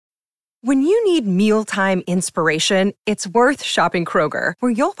When you need mealtime inspiration, it's worth shopping Kroger,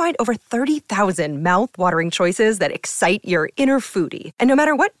 where you'll find over 30,000 mouth-watering choices that excite your inner foodie. And no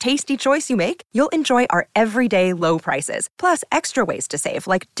matter what tasty choice you make, you'll enjoy our everyday low prices, plus extra ways to save,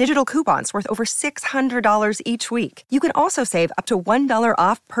 like digital coupons worth over $600 each week. You can also save up to $1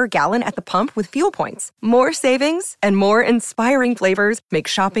 off per gallon at the pump with fuel points. More savings and more inspiring flavors make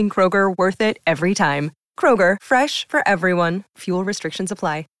shopping Kroger worth it every time. Kroger, fresh for everyone. Fuel restrictions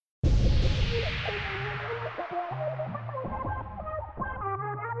apply.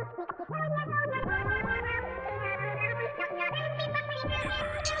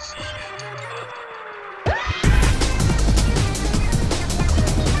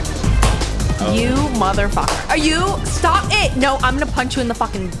 You motherfucker. Are you? Stop it. No, I'm gonna punch you in the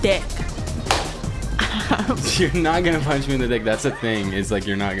fucking dick. You're not gonna punch me in the dick. That's the thing. It's like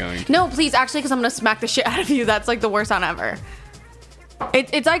you're not going to. No, please, actually, because I'm gonna smack the shit out of you. That's like the worst sound ever.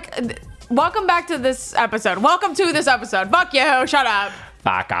 It's like, welcome back to this episode. Welcome to this episode. Fuck you. Shut up.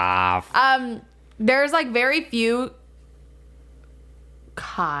 Fuck off. There's like very few.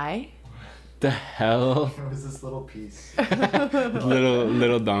 Kai. The hell? What is this little piece?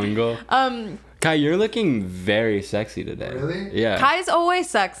 little dongle. Kai, you're looking very sexy today. Really? Yeah. Kai's always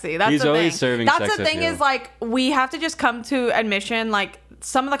sexy. That's He's the always thing. serving That's sex the thing appeal. is like we have to just come to admission. Like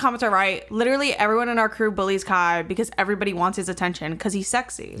some of the comments are right. Literally everyone in our crew bullies Kai because everybody wants his attention because he's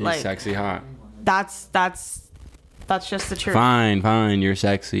sexy. He's like sexy hot. that's just the truth. Fine, you're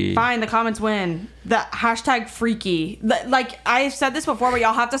sexy. Fine, the comments win. The hashtag freaky. Like I've said this before, but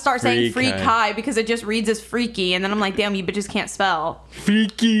y'all have to start saying free Kai because it just reads as freaky, and then I'm like, damn, you bitches can't spell.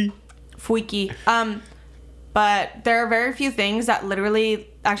 Freaky. But there are very few things that literally,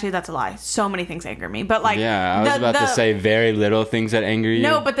 actually that's a lie. So many things anger me. But like, Yeah, I was about to say very little things that anger you.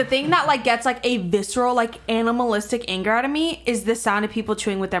 no, but the thing that like gets like a visceral, like animalistic anger out of me is the sound of people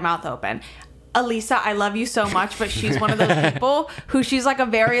chewing with their mouth open. Elisa, I love you so much, but she's one of those people who she's like a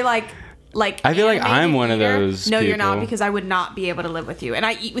very like I feel like animated I'm one of eater. those No, you're not, people. because I would not be able to live with you, and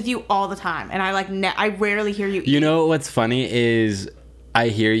I eat with you all the time, and I like I rarely hear you eat. You know what's funny is I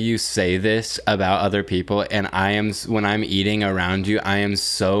hear you say this about other people, and when I'm eating around you, I am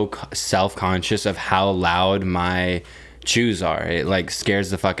so self-conscious of how loud my chews are. It like scares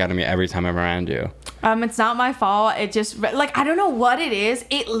the fuck out of me every time I'm around you. It's not my fault. It just like I don't know what it is.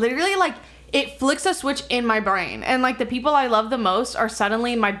 It literally like it flicks a switch in my brain, and like the people I love the most are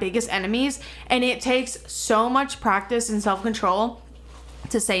suddenly my biggest enemies, and it takes so much practice and self-control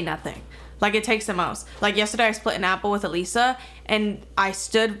to say nothing. Like it takes the most. Like yesterday I split an apple with Elisa, and I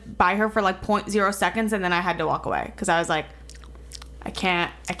stood by her for like 0.0 seconds, and then I had to walk away because I was like, I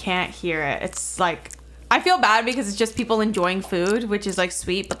can't hear it. It's like I feel bad because it's just people enjoying food, which is like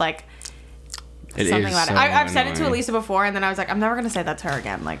sweet, but like It something is about so it. I've said it to annoying. Elisa before, and then I was like, I'm never gonna say that to her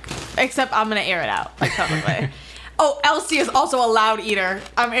again. Like, except I'm gonna air it out. Like, totally. Oh, Elsie is also a loud eater.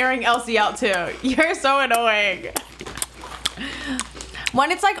 I'm airing Elsie out too. You're so annoying. When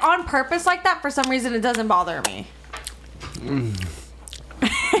it's like on purpose like that, for some reason it doesn't bother me.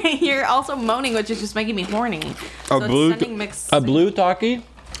 You're also moaning, which is just making me horny. So it's sending mixed a blue talkie.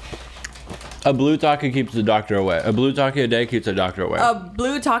 A blue talkie keeps the doctor away. A blue talkie a day keeps the doctor away. A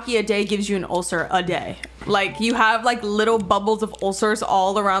blue talkie a day gives you an ulcer a day. Like you have like little bubbles of ulcers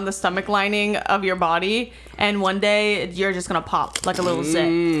all around the stomach lining of your body, and one day you're just gonna pop like a little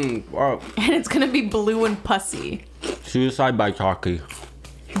zit, Wow. and it's gonna be blue and pussy. Suicide by talkie.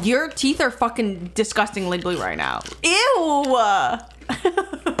 Your teeth are fucking disgustingly blue right now. Ew.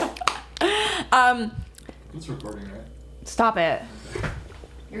 It's recording, right? Stop it.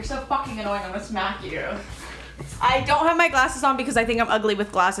 You're so fucking annoying. I'm gonna smack you. I don't have my glasses on because I think I'm ugly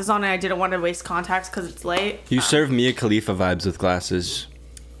with glasses on, and I didn't want to waste contacts because it's late. You serve Mia Khalifa vibes with glasses.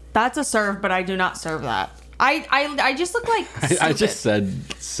 That's a serve, but I do not serve that. I just look like stupid. I just said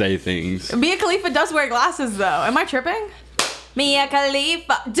say things. Mia Khalifa does wear glasses though. Am I tripping? Mia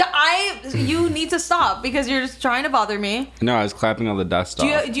Khalifa. You need to stop because you're just trying to bother me. No, I was clapping all the dust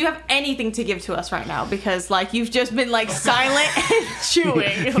Do off. you have anything to give to us right now? Because like you've just been like silent and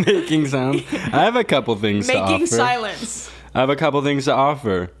chewing. Making sound. I have a couple things to offer. Making silence. I have a couple things to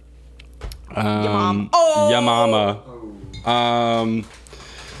offer. mom. Oh! Ya mama.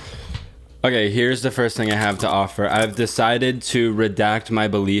 Okay, here's the first thing I have to offer. I've decided to redact my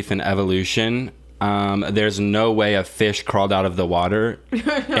belief in evolution. There's no way a fish crawled out of the water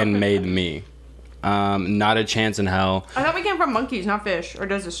and made me. Not a chance in hell. I thought we came from monkeys, not fish. Or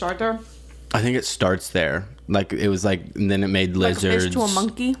does it start there? I think it starts there. Like, it was like, and then it made lizards. Like a fish to a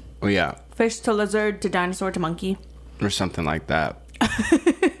monkey? Oh, yeah. Fish to lizard to dinosaur to monkey. Or something like that.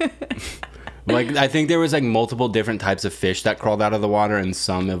 Like, I think there was like multiple different types of fish that crawled out of the water, and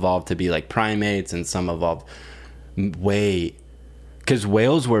some evolved to be like primates, and some evolved. Wait, because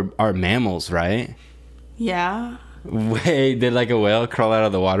whales are mammals, right? Yeah. Wait, did like a whale crawl out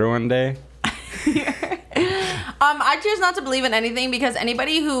of the water one day? I choose not to believe in anything because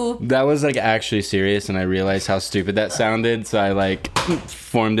anybody who... That was like actually serious, and I realized how stupid that sounded, so I like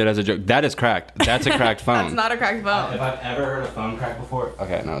formed it as a joke. That is cracked. That's a cracked phone. That's not a cracked phone. If I've ever heard a phone crack before.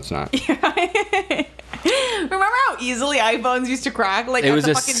 Okay, no, it's not. Remember how easily iPhones used to crack? Like, It was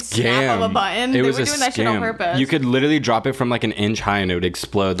the a fucking snap of a scam. button. It was They a were doing that shit on scam. purpose. You could literally drop it from like an inch high, and it would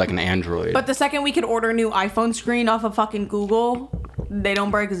explode like an Android. But the second we could order a new iPhone screen off of fucking Google, they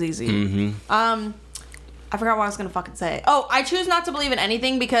don't break as easy. Mm-hmm. I forgot what I was gonna fucking say. Oh, I choose not to believe in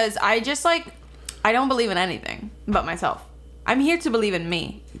anything because I just like, I don't believe in anything but myself. I'm here to believe in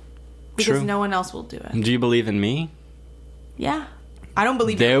me because True. no one else will do it. Do you believe in me? Yeah, I don't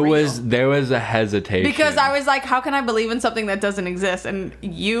believe There you're real. was a hesitation Because I was like, how can I believe in something that doesn't exist? And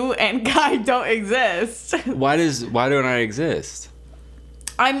you and Guy don't exist. Why don't I exist?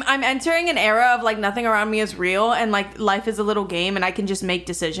 I'm entering an era of like nothing around me is real and like life is a little game and I can just make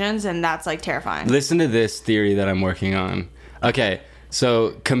decisions and that's like terrifying. Listen to this theory that I'm working on. Okay,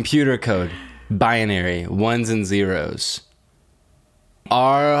 so computer code, binary, ones and zeros.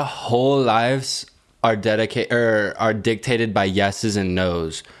 Our whole lives are dictated by yeses and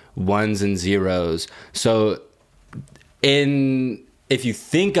nos, ones and zeros. So if you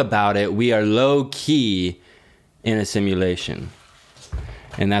think about it, we are low key in a simulation.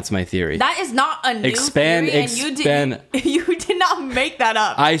 And that's my theory. That is not a new theory, and you did not make that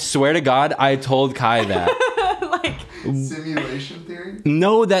up. I swear to God, I told Kai that. Like, Simulation theory?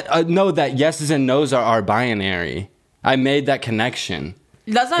 No, that yeses and nos are binary. I made that connection.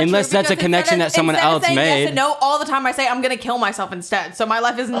 that's not Unless true that's a because connection that someone instead of else saying made. Yes and no, all the time I say I'm gonna kill myself instead. So my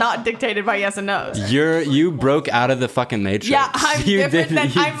life is not dictated by yes and no's. You broke out of the fucking matrix. Yeah, I'm different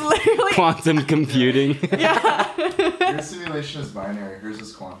than I'm literally. quantum computing. Your simulation is binary. Hers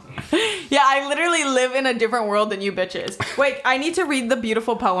is quantum. Yeah, I literally live in a different world than you bitches. Wait, I need to read the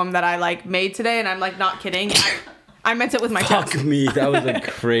beautiful poem that I like made today, and I'm like not kidding. I meant it with my Fuck chest. me, that was a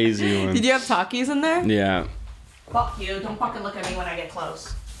crazy one. Did you have Takis in there? Yeah. Fuck you! Don't fucking look at me when I get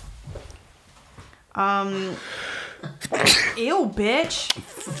close. Ew, bitch.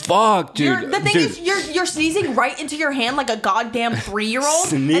 Fuck, dude. The thing is, you're sneezing right into your hand like a goddamn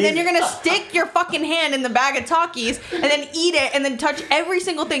 3-year-old, and then you're gonna stick your fucking hand in the bag of Takis and then eat it and then touch every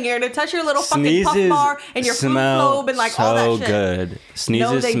single thing. You're gonna touch your little fucking puff bar and your food globe and like all that shit. So good.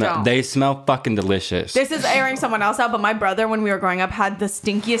 Sneezes they don't. They smell fucking delicious. This is airing someone else out, but my brother, when we were growing up, had the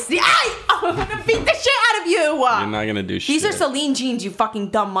stinkiest. I'm gonna beat the shit out of you. You're not gonna do shit. These are Celine jeans, you fucking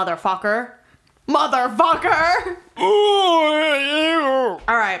dumb motherfucker. Motherfucker. All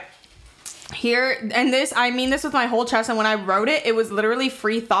right. Here, and this, I mean this with my whole chest, and when I wrote it, it was literally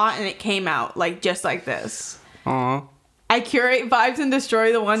free thought, and it came out, like, just like this. Aw. I curate vibes and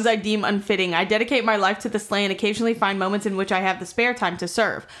destroy the ones I deem unfitting. I dedicate my life to the slay and occasionally find moments in which I have the spare time to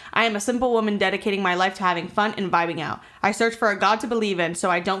serve. I am a simple woman dedicating my life to having fun and vibing out. I search for a God to believe in so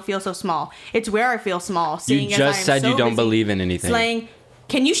I don't feel so small. It's where I feel small. You Seeing just as I am said so you don't busy believe in anything. Slaying.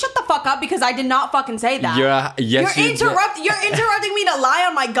 Can you shut the fuck up because I did not fucking say that? You're interrupting me to lie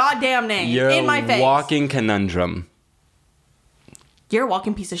on my goddamn name You're in my face. a walking conundrum. You're a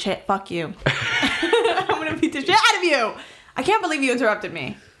walking piece of shit. Fuck you. I'm gonna beat the shit out of you. I can't believe you interrupted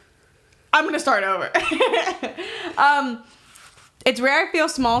me. I'm gonna start over. It's rare I feel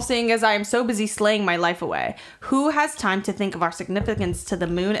small seeing as I am so busy slaying my life away. Who has time to think of our significance to the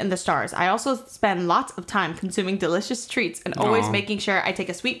moon and the stars? I also spend lots of time consuming delicious treats and always making sure I take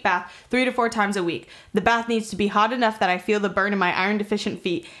a sweet bath 3 to 4 times a week. The bath needs to be hot enough that I feel the burn in my iron deficient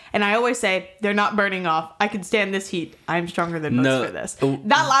feet. And I always say, they're not burning off. I can stand this heat. I'm stronger than most for this.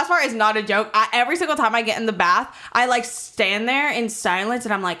 That last part is not a joke. Every single time I get in the bath, I like stand there in silence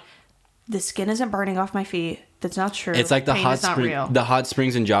and I'm like, the skin isn't burning off my feet. That's not true. It's like the Pain hot is not spring, real. the hot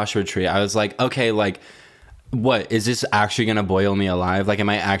springs in Joshua Tree. I was like, okay, like, what is this actually gonna boil me alive? Like, am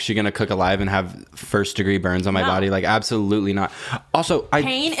I actually gonna cook alive and have 1st-degree burns on my body? Like, absolutely not. Also,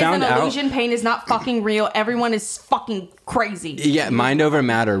 Pain is an illusion. Pain is not fucking real. Everyone is fucking crazy. Yeah, mind over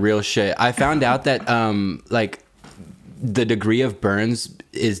matter, real shit. I found out that like the degree of burns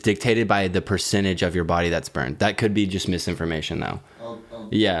is dictated by the percentage of your body that's burned. That could be just misinformation, though.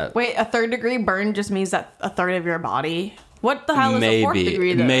 Yeah. Wait, a 3rd degree burn just means that a third of your body? What the hell is a 4th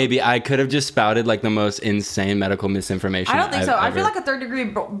degree though? Maybe. I could have just spouted like the most insane medical misinformation. I don't think so. I feel like a 3rd degree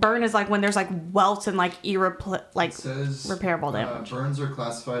burn is like when there's like welts and like repairable damage. Burns are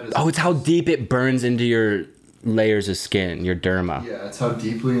classified as... Oh, it's how deep it burns into your layers of skin, your derma. Yeah, it's how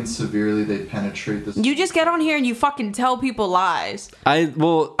deeply and severely they penetrate this. You just get on here and you fucking tell people lies.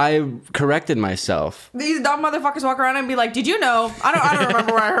 I corrected myself. These dumb motherfuckers walk around and be like, "Did you know?" I don't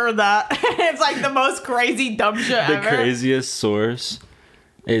remember where I heard that. It's like the most crazy dumb shit ever. The craziest source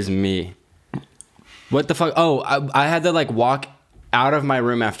is me. What the fuck? Oh, I had to like walk out of my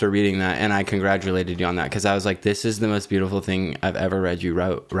room after reading that, and I congratulated you on that because I was like, "This is the most beautiful thing I've ever read you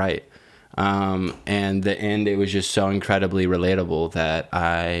write." And the end, it was just so incredibly relatable that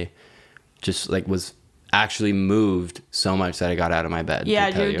I just like was actually moved so much that I got out of my bed.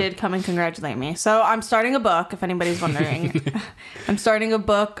 Yeah, Drew did come and congratulate me. So I'm starting a book, if anybody's wondering. I'm starting a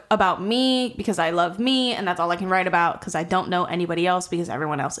book about me because I love me, and that's all I can write about because I don't know anybody else because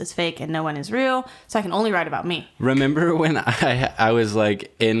everyone else is fake and no one is real. So I can only write about me. Remember when I was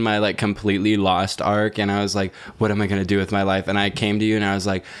like in my like completely lost arc and I was like, what am I going to do with my life? And I came to you and I was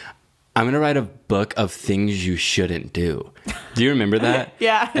like, I'm going to write a book of things you shouldn't do. Do you remember that?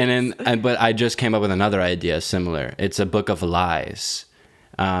 Yeah. But I just came up with another idea similar. It's a book of lies.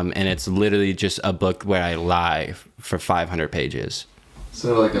 And it's literally just a book where I lie for 500 pages.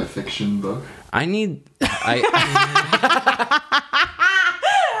 So like a fiction book? I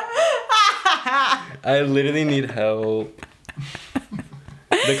literally need help.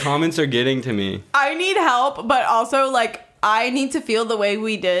 The comments are getting to me. I need help, but also like I need to feel the way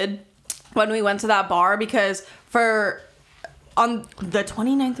we did when we went to that bar because on the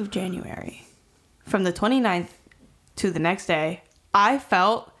 29th of January, from the 29th to the next day, I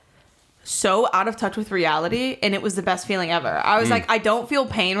felt so out of touch with reality and it was the best feeling ever. I was like, I don't feel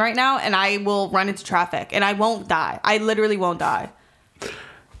pain right now and I will run into traffic and I won't die. I literally won't die.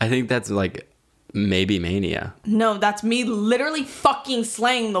 I think that's like maybe mania. No, that's me literally fucking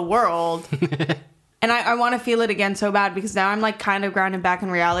slaying the world. And I want to feel it again so bad because now I'm like kind of grounded back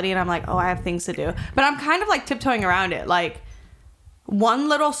in reality and I'm like, oh, I have things to do. But I'm kind of like tiptoeing around it. Like one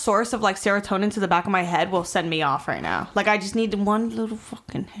little source of like serotonin to the back of my head will send me off right now. Like I just need one little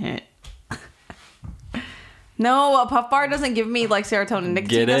fucking hit. No, a puff bar doesn't give me like serotonin.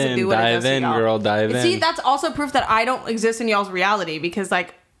 Nicotine doesn't do what it does to y'all. Girl, dive in. See, that's also proof that I don't exist in y'all's reality because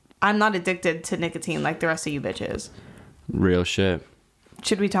like I'm not addicted to nicotine like the rest of you bitches. Real shit.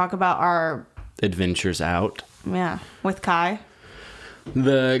 Should we talk about our adventures out? Yeah, with Kai.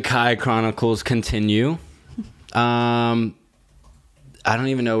 The Kai Chronicles continue. I don't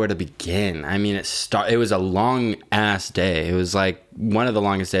even know where to begin. I mean, it was a long ass day. It was like one of the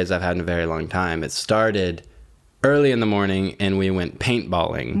longest days I've had in a very long time. It started early in the morning and we went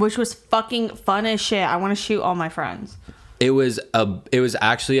paintballing, which was fucking fun as shit. I want to shoot all my friends. It was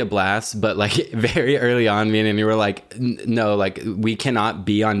actually a blast, but like very early on, me and Andy were like, no, like we cannot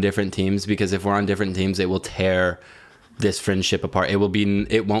be on different teams because if we're on different teams, it will tear this friendship apart. It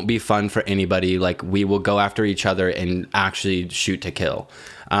won't be fun for anybody. Like we will go after each other and actually shoot to kill.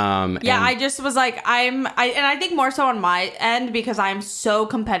 I just was like, I think more so on my end because I'm so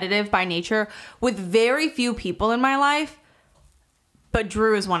competitive by nature with very few people in my life. But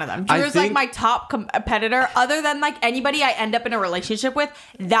Drew is one of them. Drew is like my top competitor. Other than like anybody I end up in a relationship with,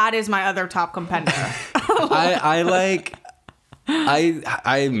 that is my other top competitor.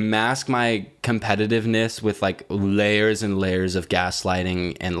 I mask my competitiveness with like layers and layers of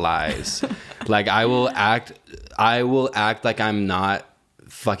gaslighting and lies. Like I will act like I'm not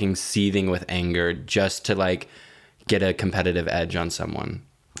fucking seething with anger just to like get a competitive edge on someone.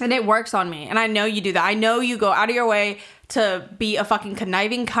 And it works on me. And I know you do that. I know you go out of your way to be a fucking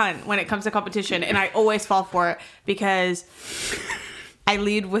conniving cunt when it comes to competition. And I always fall for it because I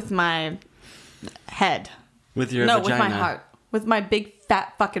lead with my head. With your vagina. With my heart. With my big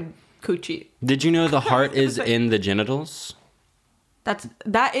fat fucking coochie. Did you know the heart is in the genitals?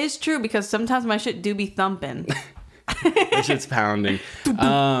 That is true because sometimes my shit do be thumping. My shit's pounding.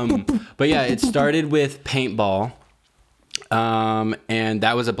 But yeah, it started with paintball. And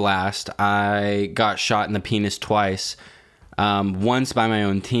that was a blast. I got shot in the penis twice. Once by my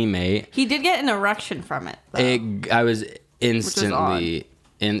own teammate. He did get an erection from it. I was instantly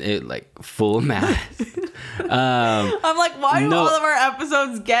in it, like full mask. I'm like, why do all of our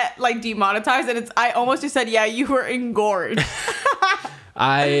episodes get like demonetized? And I almost just said, yeah, you were engorged.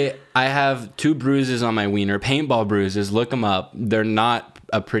 I have 2 bruises on my wiener, paintball bruises. Look them up. They're not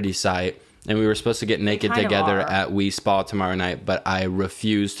a pretty sight. And we were supposed to get naked together at Wii Spa tomorrow night, but I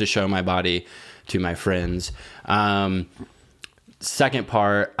refused to show my body to my friends. second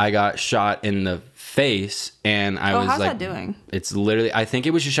part, I got shot in the face, and I was how's like, that doing? It's literally, I think it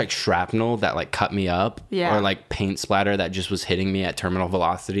was just like shrapnel that like cut me up, Yeah. or like paint splatter that just was hitting me at terminal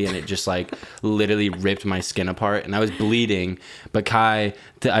velocity, and it just like literally ripped my skin apart, and I was bleeding. But I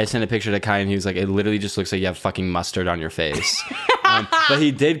sent a picture to Kai, and he was like, it literally just looks like you have fucking mustard on your face. But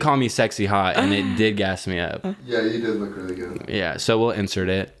he did call me sexy hot, and it did gas me up. Yeah, you did look really good. Yeah, so we'll insert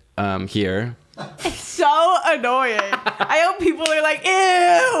it here. So annoying. I hope people are like,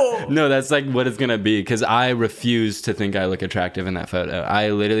 ew. No, that's like what it's gonna be, because I refuse to think I look attractive in that photo. I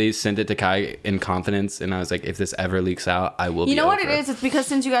literally sent it to Kai in confidence, and I was like, if this ever leaks out, I will be You know what over. it is? It's because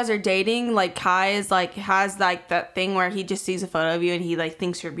since you guys are dating, like Kai is like has like that thing where he just sees a photo of you and he like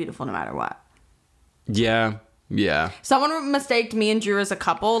thinks you're beautiful no matter what. Yeah. Someone mistaked me and Drew as a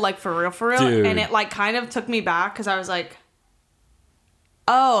couple, like for real, Dude. and it like kind of took me back because I was like,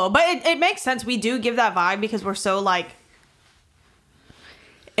 oh, but it makes sense. We do give that vibe because we're so like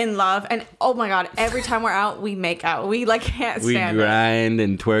in love, and oh my god, every time we're out, we make out. We like can't We stand it. grind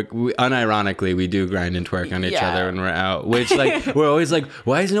and twerk. Unironically, we do grind and twerk on each Yeah. other when we're out. Which, like, we're always like,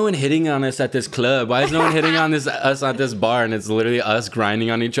 why is no one hitting on us at this club? Why is no one hitting on us at this bar? And it's literally us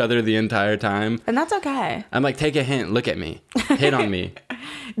grinding on each other the entire time. And that's okay. I'm like, take a hint. Look at me. Hit on me.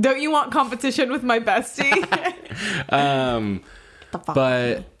 Don't you want competition with my bestie? The fuck?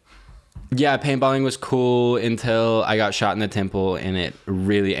 But yeah, paintballing was cool until I got shot in the temple, and it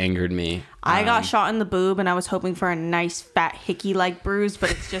really angered me. I got shot in the boob, and I was hoping for a nice fat hickey like bruise, but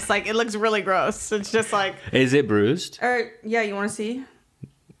it's just like it looks really gross. It's just like, Is it bruised? yeah, you want to see?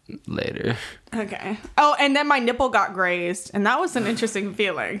 Later. Okay. Oh, and then my nipple got grazed, and that was an interesting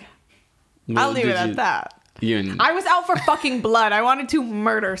feeling. I'll leave it at that. I was out for fucking blood. I wanted to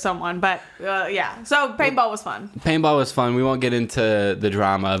murder someone, but yeah. So paintball was fun. Paintball was fun. We won't get into the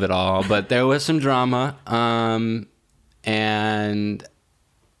drama of it all, but there was some drama. And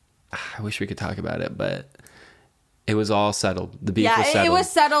I wish we could talk about it, but it was all settled. The beef was settled. It was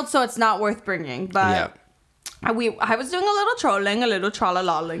settled, so it's not worth bringing. But Yeah. I was doing a little trolling, a little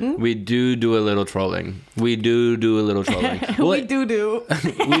trollalolling. We do a little trolling. We do a little trolling. We do.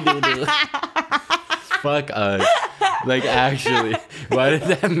 We do. Fuck us. Like, actually, why did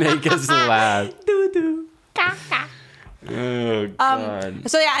that make us laugh? Do. Oh, God.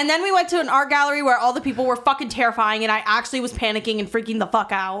 So yeah, and then we went to an art gallery where all the people were fucking terrifying, and I actually was panicking and freaking the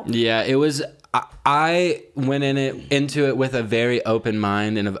fuck out. Yeah, it was. I went into it with a very open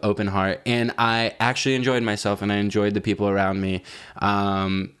mind and an open heart, and I actually enjoyed myself, and I enjoyed the people around me.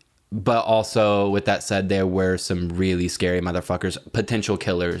 But also, with that said, there were some really scary motherfuckers, potential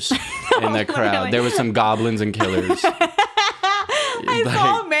killers in the crowd. Literally. There was some goblins and killers. I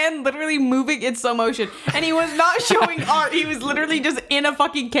saw a man literally moving in slow motion, and he was not showing art. He was literally just in a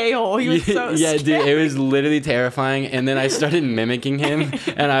fucking K-hole. He was so Yeah, scared. dude, it was literally terrifying. And then I started mimicking him,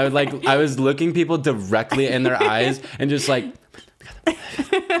 and I was looking people directly in their eyes and just like.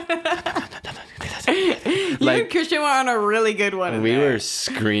 You and Christian were on a really good one. in We there. were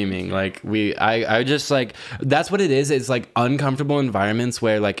screaming. Like I just like, that's what it is. It's like uncomfortable environments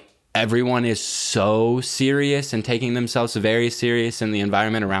where like everyone is so serious and taking themselves very serious, and the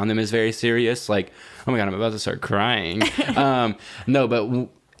environment around them is very serious. Like, oh my God, I'm about to start crying. No, but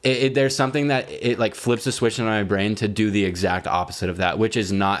there's something that it like flips a switch in my brain to do the exact opposite of that, which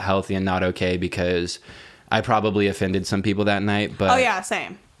is not healthy and not okay, because I probably offended some people that night. But Oh yeah,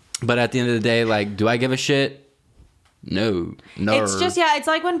 same. But at the end of the day, like, do I give a shit? No. It's just, yeah, it's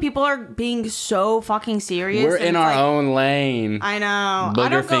like when people are being so fucking serious. We're and in it's our like, own lane. I know. I Booger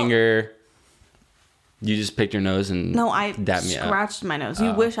don't go- finger. You just picked your nose and No, I dapped me up. scratched my nose.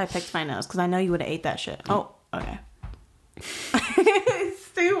 You wish I picked my nose, because I know you would have ate that shit. Oh, okay.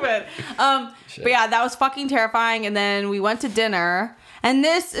 Stupid. But yeah, that was fucking terrifying. And then we went to dinner, and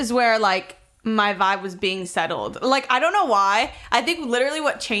this is where like my vibe was being settled. Like, I don't know why. I think literally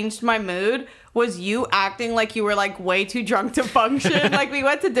what changed my mood was you acting like you were like way too drunk to function. Like, we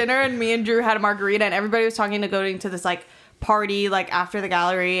went to dinner, and me and Drew had a margarita, and everybody was talking to going to this like party like after the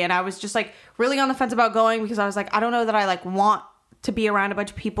gallery, and I was just like really on the fence about going, because I was like, I don't know that I like want to be around a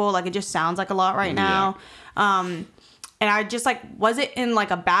bunch of people. Like, it just sounds like a lot right now. And I just like wasn't in like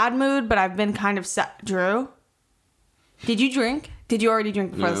a bad mood, but I've been kind of set. Drew, did you drink? Did you already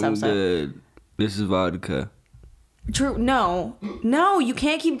drink before this episode? Good. This is vodka. Drew, no, you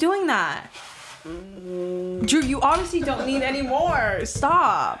can't keep doing that. Drew, you honestly don't need any more.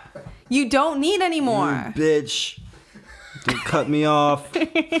 Stop. You don't need any more. Bitch. Don't cut me off.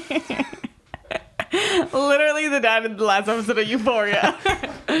 Literally the dad in the last episode of Euphoria.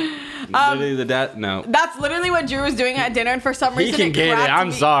 Literally the dad. No. That's literally what Drew was doing at dinner, and for some He reason can get it. cracked I'm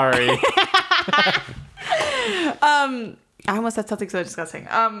me. sorry. I almost said something so disgusting.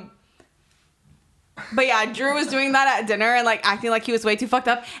 But yeah, Drew was doing that at dinner and like acting like he was way too fucked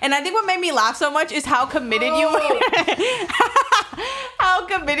up. And I think what made me laugh so much is how committed you were. How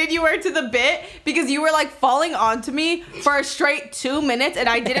committed you were to the bit, because you were like falling onto me for a straight 2 minutes and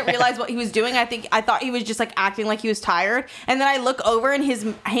I didn't realize what he was doing. I thought he was just like acting like he was tired. And then I look over and his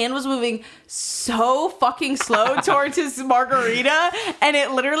hand was moving so fucking slow towards his margarita, and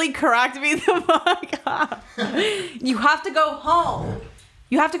it literally cracked me the fuck up. You have to go home.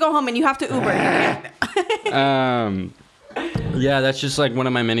 You have to go home and you have to Uber. Yeah, that's just like one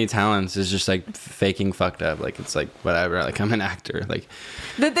of my many talents is just like faking fucked up. Like it's like whatever. Like I'm an actor. Like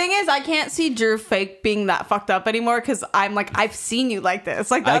the thing is, I can't see Drew fake being that fucked up anymore because I'm like, I've seen you like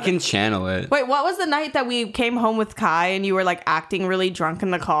this. Like I can channel it. Wait, what was the night that we came home with Kai and you were like acting really drunk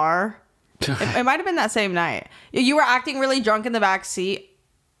in the car? It might have been that same night. You were acting really drunk in the back seat.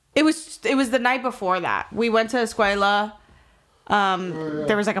 It was the night before that. We went to Escuela.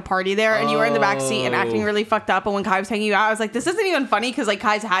 There was like a party there and you were in the back seat and acting really fucked up, and when Kai was taking you out, I was like, this isn't even funny because like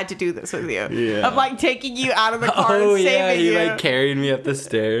Kai's had to do this with you. Yeah. Of like taking you out of the car and saving you. He like carried me up the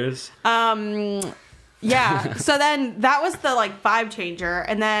stairs. Yeah. So then that was the like vibe changer,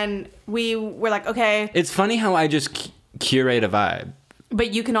 and then we were like, okay. It's funny how I just curate a vibe.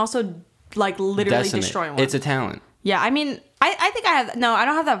 But you can also like literally destroy one. It's a talent. Yeah, I mean, I think I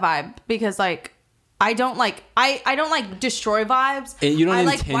don't have that vibe because like I don't like destroy vibes. You don't I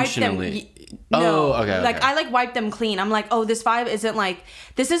intentionally. Wipe them. No, okay. Like I like wipe them clean. I'm like, oh, this vibe isn't like,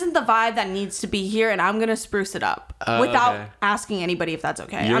 this isn't the vibe that needs to be here, and I'm gonna spruce it up without asking anybody if that's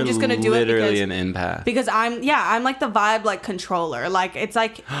okay. You're I'm just gonna do it literally an empath. Because I'm like the vibe like controller. Like it's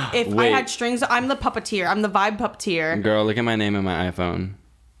like if I had strings, I'm the puppeteer. I'm the vibe puppeteer. Girl, look at my name on my iPhone.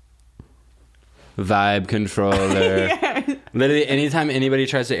 Vibe controller. Yeah. Literally, anytime anybody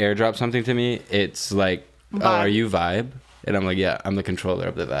tries to airdrop something to me, it's like, vibe. Oh, are you Vibe? And I'm like, yeah, I'm the controller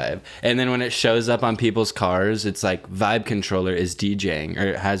of the Vibe. And then when it shows up on people's cars, it's like Vibe controller is DJing, or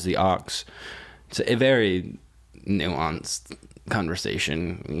it has the aux. It's a very nuanced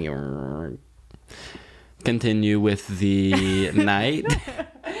conversation. Continue with the night.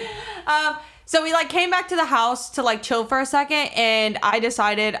 So we like came back to the house to like chill for a second, and I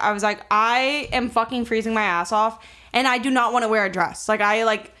decided, I was like, I am fucking freezing my ass off and I do not want to wear a dress.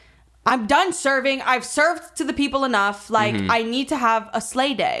 I'm done serving. I've served to the people enough. Like I need to have a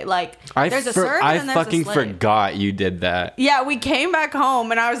sleigh day. Like there's a serve and there's fucking a sleigh. Forgot you did that. Yeah, we came back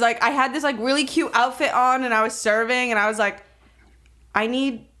home and I was like, I had this like really cute outfit on and I was serving and I was like, I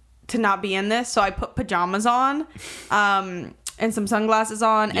need to not be in this. So I put pajamas on. And some sunglasses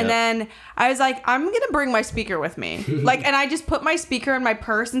on. Yep. And then I was like, I'm going to bring my speaker with me. And I just put my speaker in my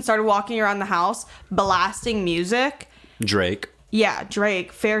purse and started walking around the house blasting music. Drake. Yeah,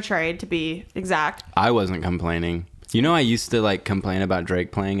 Drake. Fair trade, to be exact. I wasn't complaining. You know, I used to like complain about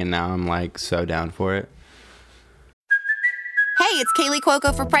Drake playing, and now I'm like so down for it. Hey, it's Kaylee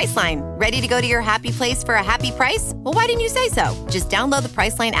Cuoco for Priceline. Ready to go to your happy place for a happy price? Well, why didn't you say so? Just download the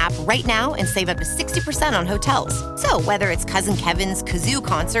Priceline app right now and save up to 60% on hotels. So whether it's Cousin Kevin's Kazoo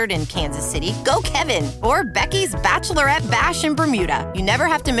Concert in Kansas City, go Kevin, or Becky's Bachelorette Bash in Bermuda, you never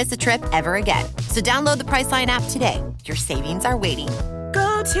have to miss a trip ever again. So download the Priceline app today. Your savings are waiting.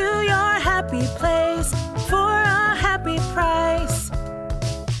 Go to your happy place for a happy price.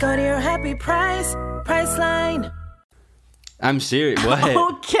 Go to your happy price, Priceline. I'm serious. What?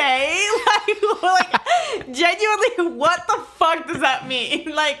 Okay. Like, genuinely, what the fuck does that mean?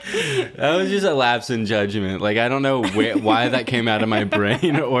 Like, that was just a lapse in judgment. Like, I don't know why that came out of my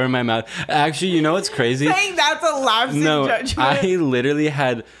brain or my mouth. Actually, you know what's crazy? Saying that's a lapse in judgment. I literally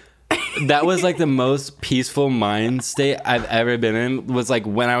had... That was like the most peaceful mind state I've ever been in, was like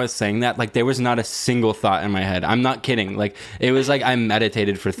when I was saying that, like there was not a single thought in my head. I'm not kidding. Like it was like I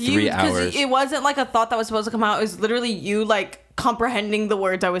meditated for 3 hours. It wasn't like a thought that was supposed to come out. It was literally you like comprehending the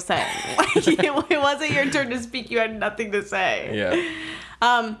words I was saying. Like, it wasn't your turn to speak. You had nothing to say. Yeah.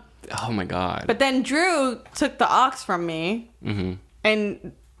 Oh my God. But then Drew took the aux from me. Mm-hmm.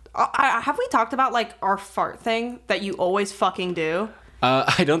 And have we talked about like our fart thing that you always fucking do?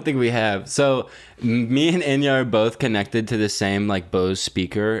 I don't think we have. So me and Enya are both connected to the same like Bose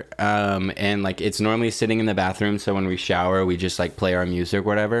speaker. And like it's normally sitting in the bathroom. So when we shower, we just like play our music or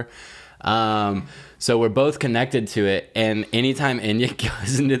whatever. So we're both connected to it. And anytime Enya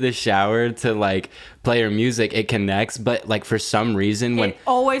goes into the shower to like play her music, it connects. But like for some reason, when it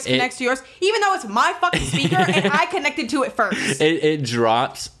always connects to yours, even though it's my fucking speaker and I connected to it first. It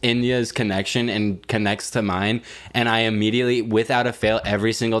drops Enya's connection and connects to mine. And I immediately, without a fail,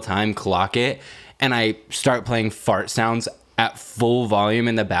 every single time clock it. And I start playing fart sounds at full volume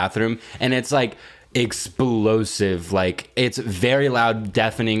in the bathroom. And it's like, explosive. Like, it's very loud,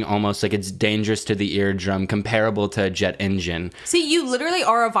 deafening, almost like it's dangerous to the eardrum, comparable to a jet engine. See, you literally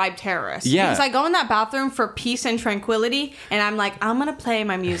are a vibe terrorist. Yeah. Because I go in that bathroom for peace and tranquility, and I'm like, I'm gonna play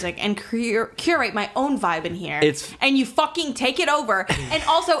my music and curate my own vibe in here. And you fucking take it over. And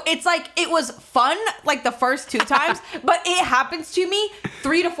also, it's like, it was fun, like the first 2 times, but it happens to me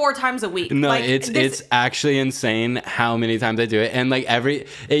 3 to 4 times a week. No, like, it's actually insane how many times I do it. And like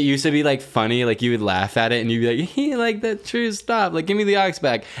it used to be like funny, like you would laugh at it and you'd be like, hey, like that's true, stop, like give me the aux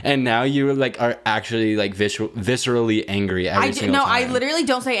back. And now you like are actually like viscerally angry every single time. I literally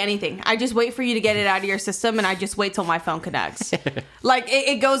don't say anything. I just wait for you to get it out of your system, and I just wait till my phone connects. Like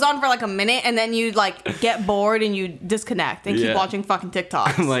it goes on for like a minute, and then you like get bored and you disconnect and keep watching fucking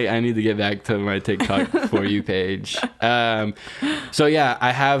TikToks. I'm like, I need to get back to my TikTok For You page. So yeah,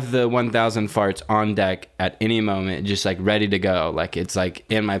 I have the 1000 farts on deck at any moment, just like ready to go. Like it's like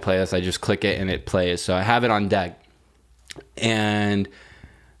in my playlist, I just click it and it plays. So I have it on deck, and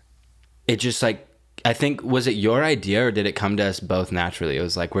it just like, I think, was it your idea or did it come to us both naturally? It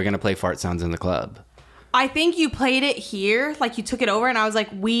was like, we're gonna play fart sounds in the club. I think you played it here, like you took it over, and I was like,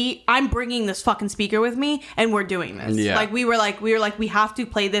 I'm bringing this fucking speaker with me, and we're doing this. Yeah. Like we were like, we have to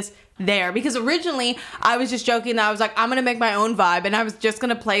play this there, because originally I was just joking that I was like, I'm gonna make my own vibe, and I was just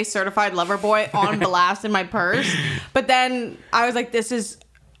gonna play Certified Lover Boy on blast in my purse. But then I was like, this is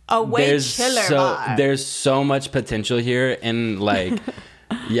a way chiller vibe. There's so much potential here, and like.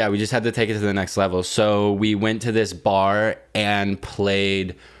 Yeah, we just had to take it to the next level. So we went to this bar and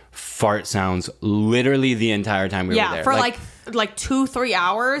played fart sounds literally the entire time we were there. Yeah, for like 2-3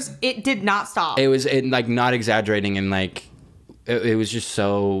 hours. It did not stop. It was like not exaggerating, and like it was just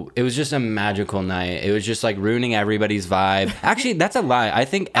a magical night. It was just like ruining everybody's vibe. Actually, that's a lie. I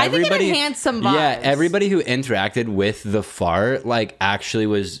think it enhanced some vibes. Yeah, everybody who interacted with the fart like actually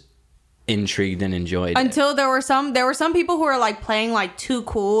was intrigued and enjoyed until there were some people who were like playing like too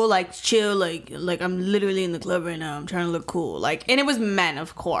cool, like chill, like I'm literally in the club right now, I'm trying to look cool, like, and it was men,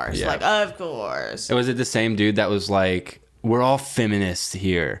 of course. Yeah. Like, of course. Was it the same dude that was like, we're all feminists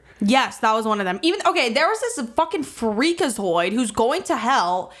here? Yes, that was one of them. Even there was this fucking freakazoid who's going to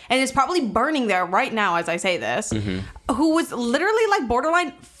hell and is probably burning there right now as I say this, who was literally like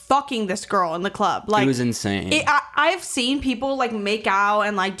borderline fucking this girl in the club. Like, it was insane. I've seen people like make out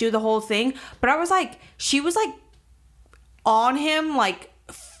and like do the whole thing, but I was like, she was like on him, like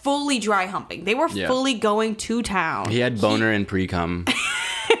fully dry humping. They were fully going to town. He had boner and pre-cum.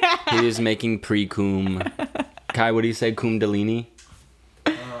 He was making pre-cum. Kai, what do you say? Kundalini?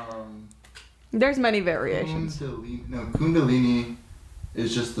 There's many variations. Kundalini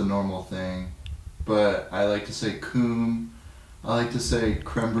is just the normal thing, but I like to say cum. I like to say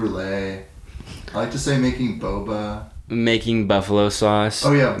creme brulee. I like to say making boba. Making buffalo sauce.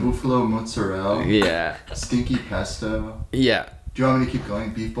 Oh yeah, buffalo mozzarella. Yeah. Stinky pesto. Yeah. Do you want me to keep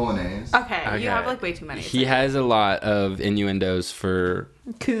going? Beef bolognese. Okay. You have like way too many. He has a lot of innuendos for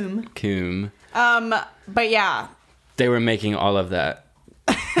cum. But yeah. They were making all of that.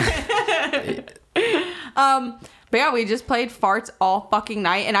 But yeah, we just played farts all fucking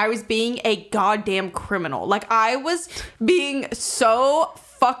night, and I was being a goddamn criminal. Like, I was being so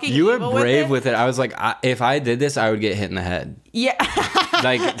fucking You were evil brave with it. I was like, if I did this, I would get hit in the head. Yeah.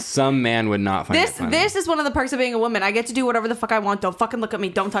 Like, some man would not find it funny. This is one of the perks of being a woman. I get to do whatever the fuck I want. Don't fucking look at me.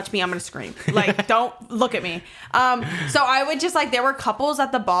 Don't touch me. I'm gonna scream. Like, don't look at me. So I would just, like, there were couples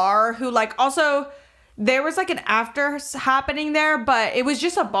at the bar who, like, also... There was like an after happening there, but it was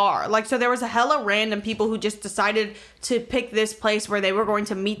just a bar. Like, so there was a hella random people who just decided to pick this place where they were going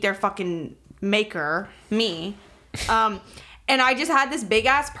to meet their fucking maker, me. And I just had this big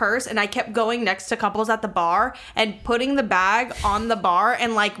ass purse, and I kept going next to couples at the bar and putting the bag on the bar,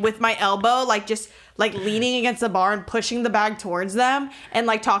 and like with my elbow, like just like leaning against the bar and pushing the bag towards them, and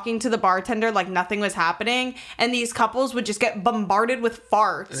like talking to the bartender like nothing was happening. And these couples would just get bombarded with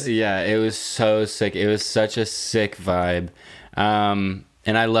farts. Yeah, it was so sick. It was such a sick vibe.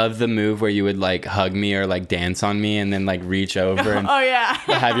 And I love the move where you would like hug me or like dance on me and then like reach over and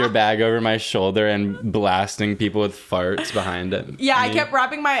have your bag over my shoulder and blasting people with farts behind it. Yeah, I kept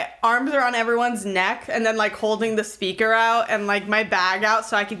wrapping my arms around everyone's neck and then like holding the speaker out and like my bag out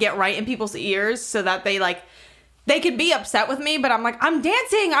so I could get right in people's ears so that they could be upset with me, but I'm like, I'm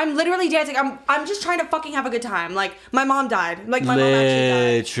dancing. I'm literally dancing. I'm just trying to fucking have a good time. Like, my mom died. Like, my mom actually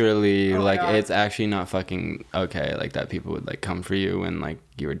died. Literally, Oh like, it's actually not fucking okay, like, that people would, like, come for you when, like,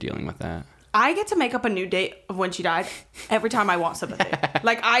 you were dealing with that. I get to make up a new date of when she died every time I want sympathy.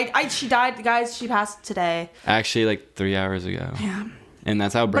 Like, she died, guys. She passed today. Actually, like, 3 hours ago. Yeah. And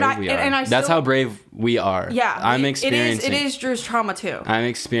that's how brave we are. That's how brave we are. Yeah. I'm experiencing. It is Drew's trauma too. I'm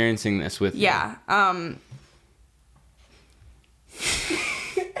experiencing this with you. Yeah.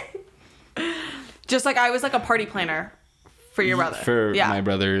 Just like I was like a party planner for your brother. For my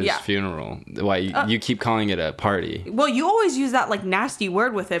brother's funeral. Why you keep calling it a party? Well, you always use that like nasty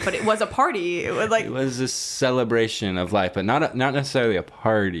word with it, but it was a party. It was like it was a celebration of life, but not necessarily a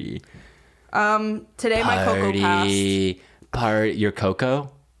party. Today my Coco passed. Your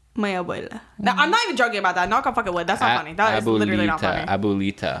Coco? My abuela. Now, I'm not even joking about that. Knock on fucking wood. That's not funny. That is literally not funny.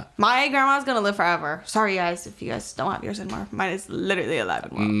 Abuelita. My grandma's gonna live forever. Sorry, guys, if you guys don't have yours anymore. Mine is literally alive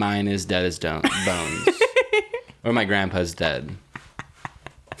and well. Mine is dead as bones. Or my grandpa's dead.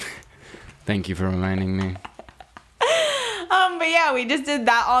 Thank you for reminding me. But yeah, we just did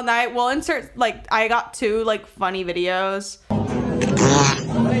that all night. We'll insert, like, I got 2, like, funny videos.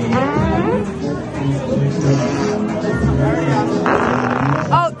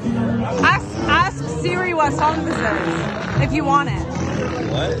 Oh, ask Siri what song this is, if you want it.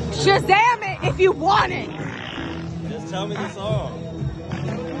 What? Shazam it if you want it. Just tell me the song.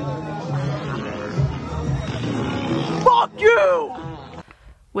 Fuck you!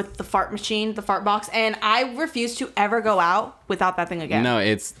 With the fart machine, the fart box, and I refuse to ever go out without that thing again. No,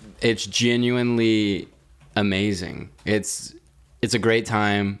 it's genuinely amazing. It's a great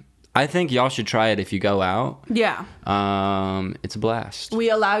time. I think y'all should try it if you go out. Yeah. It's a blast. We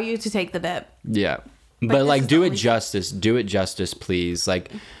allow you to take the bit. Yeah. But like do it justice. Do it justice, please.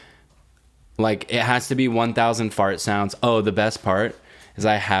 Like it has to be 1,000 fart sounds. Oh, the best part is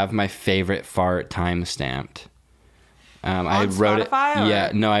I have my favorite fart time stamped. I wrote Spotify, it. Or?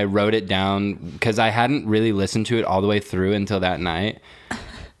 Yeah, no, I wrote it down because I hadn't really listened to it all the way through until that night.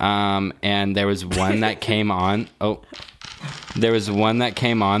 And there was one that came on. Oh, there was one that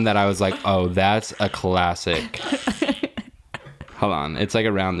came on that I was like, oh, that's a classic. Hold on, it's like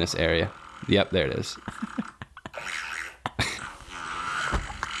around this area. Yep, there it is.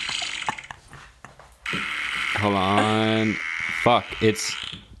 Hold on. Fuck, it's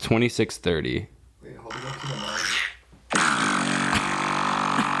 26:30. Wait, hold it up to the mic.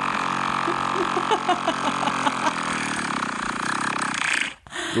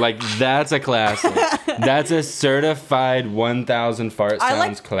 Like, that's a classic. That's a certified 1,000 fart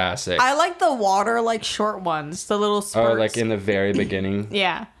sounds classic. I like the water, like, short ones. The little spurts. Oh, like in the very beginning?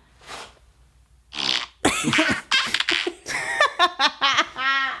 Yeah.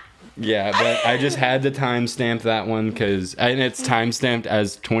 Yeah, but I just had to timestamp that one and it's timestamped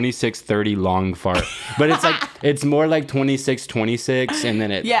as 26:30 long fart. But it's like, it's more like 26:26 and then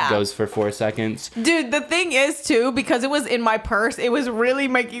it goes for 4 seconds. Dude, the thing is too, because it was in my purse, it was really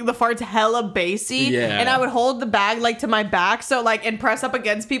making the farts hella bassy. Yeah. And I would hold the bag like to my back, so like, and press up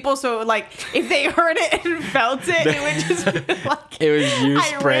against people, so like, if they heard it and felt it, it would just be like, it was you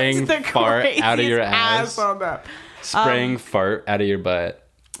spraying fart out of your ass. On that. Spraying fart out of your butt.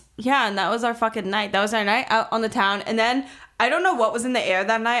 Yeah, and that was our fucking night. That was our night out on the town. And then I don't know what was in the air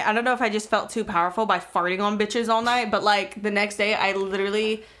that night. I don't know if I just felt too powerful by farting on bitches all night. But like the next day, I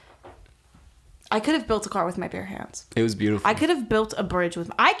could have built a car with my bare hands. It was beautiful. I could have built a bridge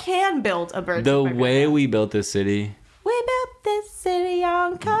with. I can build a bridge. The with my bare way hands. we built this city. We built this city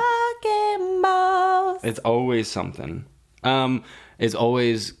on cock and balls. It's always something. It's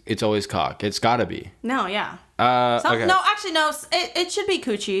always cock. It's gotta be. No, yeah. Okay. No, actually, no. It should be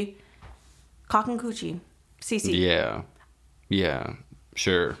coochie. Cock and coochie. CC. Yeah.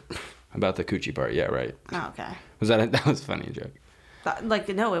 Sure. About the coochie part. Yeah, right. Oh, okay. That was a funny joke.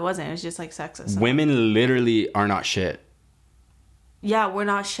 No, it wasn't. It was just like sexist. Women literally are not shit. Yeah, we're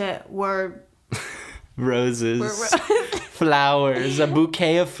not shit. We're roses. Flowers. A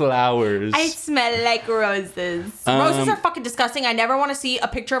bouquet of flowers. I smell like roses. Roses are fucking disgusting. I never want to see a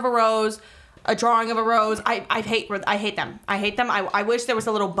picture of a rose, a drawing of a rose. I hate them. I hate them. I wish there was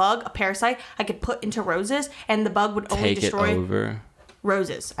a little bug, a parasite I could put into roses and the bug would only destroy it over.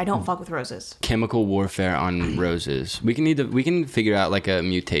 Roses. I don't fuck with roses. Chemical warfare on roses. We can figure out like a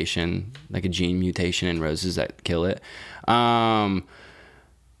mutation, like a gene mutation in roses that kill it.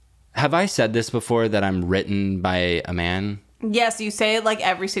 Have I said this before, that I'm written by a man? Yes, you say it like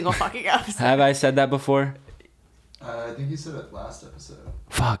every single fucking episode. Have I said that before? I think you said it last episode.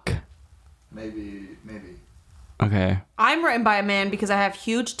 Fuck. Maybe. Okay. I'm written by a man because I have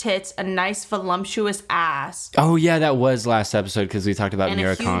huge tits, a nice voluptuous ass. Oh yeah, that was last episode because we talked about and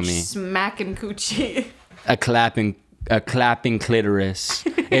Murakami. a huge smacking coochie. A clapping clitoris.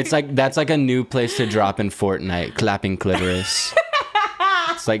 That's like a new place to drop in Fortnite. Clapping clitoris.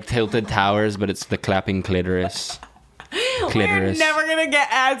 It's like Tilted Towers, but it's the clapping clitoris. clitoris. We're never gonna get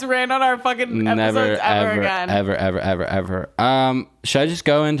ads ran on our fucking episodes ever again. Ever. Should I just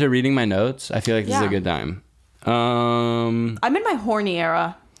go into reading my notes? I feel like this is a good time. I'm in my horny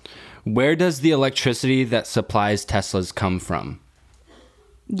era. Where does the electricity that supplies Teslas come from?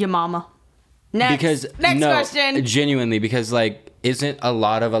 Your mama. Next question. Genuinely, because like, isn't a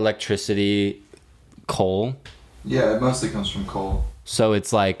lot of electricity coal? Yeah, it mostly comes from coal. So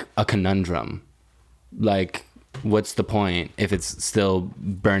it's like a conundrum. Like, what's the point if it's still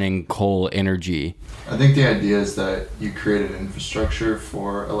burning coal energy? I think the idea is that you create an infrastructure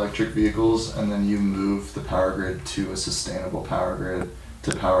for electric vehicles, and then you move the power grid to a sustainable power grid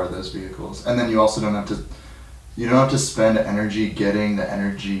to power those vehicles. And then you also don't have to spend energy getting the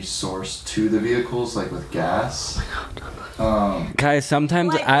energy source to the vehicles, like with gas. Guys,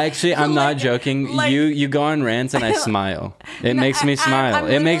 sometimes I'm not joking. You go on rants and I smile. It makes me smile.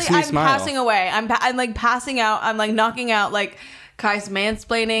 It makes me smile. I'm passing away. I'm like passing out. I'm like knocking out like Kai's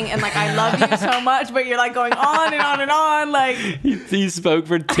mansplaining, and like I love you so much, but you're like going on and on and on. Like he spoke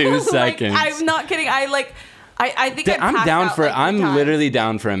for 2 seconds. I'm not kidding. I think I'm down out, for. like, I'm literally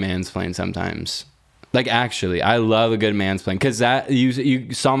down for a mansplain sometimes. Like, actually, I love a good mansplain, because that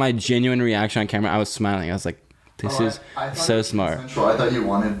you saw my genuine reaction on camera. I was smiling. I was like, this is so smart. I thought you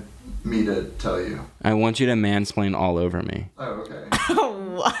wanted me to tell you. I want you to mansplain all over me. Oh, okay.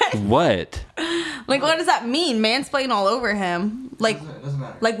 What? What? Like, what does that mean? Mansplain all over him? Like, It doesn't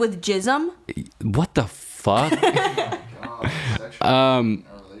matter. like with jism? What the fuck? Oh,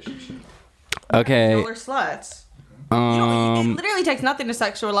 relationship. Okay. Y'all are sluts. It literally takes nothing to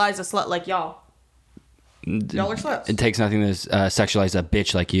sexualize a slut like y'all. Y'all are sluts. It takes nothing to sexualize a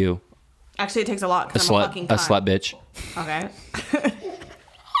bitch like you. Actually, it takes a lot, because I'm a fucking A cunt. slut bitch. Okay.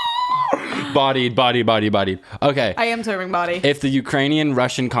 Bodied. Okay. I am serving body. If the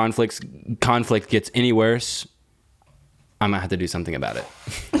Ukrainian-Russian conflict gets any worse, I might have to do something about it.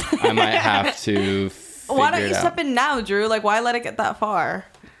 I might have to figure Why don't you it out. step in now, Drew? Like, why let it get that far?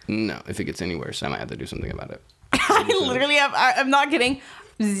 No, if it gets any worse, I might have to do something about it. I literally have, I'm not kidding,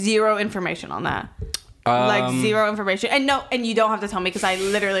 zero information on that. Like, zero information. And you don't have to tell me, because I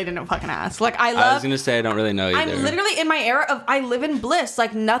literally didn't fucking ask. Like, I was going to say I don't really know either. I'm literally in my era of I live in bliss.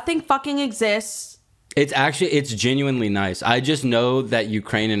 Like, nothing fucking exists. It's genuinely nice. I just know that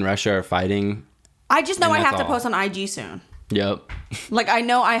Ukraine and Russia are fighting. I just know And I have that's to all. post on IG soon. Yep. Like, I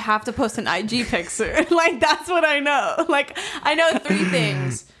know I have to post an IG pic soon. Like, that's what I know. Like, I know 3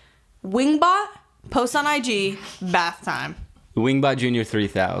 things. Wingbot, post on IG, bath time. Wingbot Junior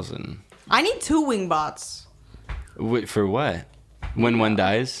 3000. I need 2 wingbots. For what? When one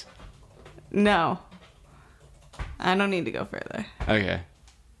dies? No. I don't need to go further. Okay.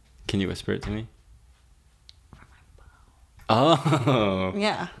 Can you whisper it to me? Oh.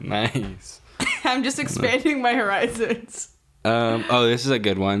 Yeah. Nice. I'm just expanding my horizons. This is a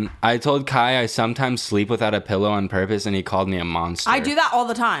good one. I told Kai I sometimes sleep without a pillow on purpose, and he called me a monster. I do that all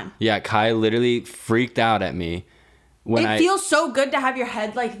the time. Yeah, Kai literally freaked out at me when It feels so good to have your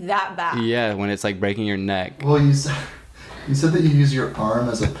head like that back. Yeah, when it's like breaking your neck. Well, you said that you use your arm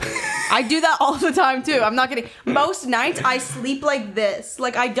as a pillow. I do that all the time too. I'm not kidding. Most nights I sleep like this.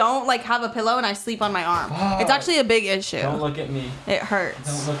 Like, I don't like have a pillow and I sleep on my arm. It's actually a big issue. Don't look at me. It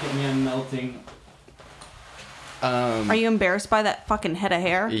hurts. Don't look at me. I'm melting. Are you embarrassed by that fucking head of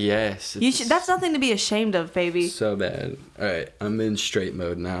hair? Yes. You should. That's nothing to be ashamed of, baby. So bad. All right, I'm in straight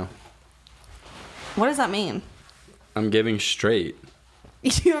mode now. What does that mean? I'm giving straight.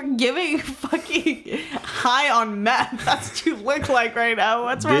 You're giving fucking high on meth. That's what you look like right now.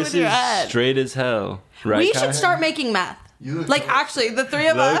 What's wrong with your head? Straight as hell. Right? We Kai? should start making meth. You look Like, actually, the 3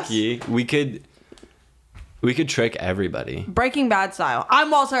 of us. Low-key, we could trick everybody. Breaking Bad style.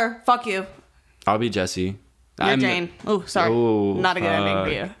 I'm Walter. Fuck you. I'll be Jesse. You're Jane. Oh, sorry. Oh, Not a good ending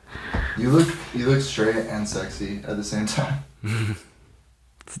for you. You look straight and sexy at the same time.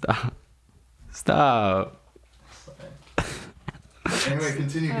 Stop. Anyway,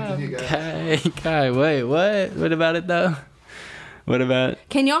 continue, guys. Kai, wait, what? What about it though? What about?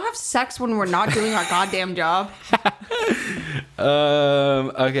 Can y'all have sex when we're not doing our goddamn job?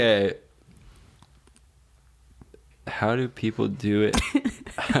 Okay. How do people do it?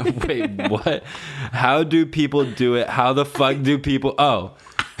 Wait, what? How do people do it? How the fuck do people? Oh,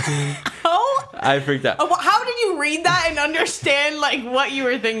 I freaked out. How did you read that and understand like what you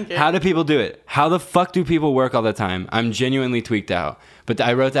were thinking? How do people do it? How the fuck do people work all the time? I'm genuinely tweaked out. But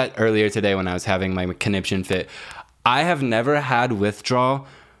I wrote that earlier today when I was having my conniption fit. I have never had withdrawal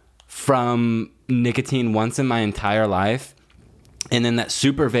from nicotine once in my entire life. And then that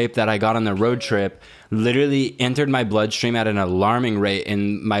super vape that I got on the road trip literally entered my bloodstream at an alarming rate,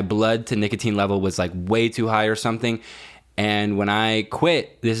 and my blood to nicotine level was like way too high or something. And when I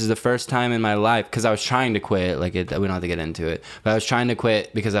quit, this is the first time in my life, because I was trying to quit, we don't have to get into it, but I was trying to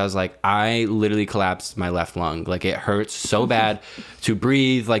quit because I was like, I literally collapsed my left lung. Like, it hurts so bad to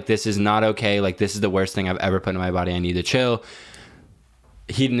breathe. Like, this is not okay. Like, this is the worst thing I've ever put in my body. I need to chill.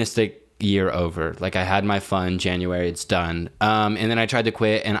 Hedonistic year over. Like, I had my fun. January, it's done. And then I tried to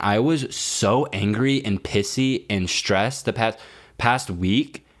quit, and I was so angry and pissy and stressed the past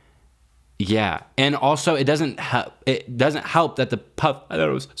week. Yeah, and also it doesn't help that the puff that I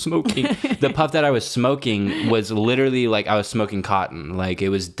was smoking, the puff that I was smoking was literally like I was smoking cotton. Like, it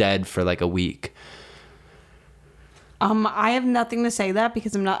was dead for like a week. I have nothing to say that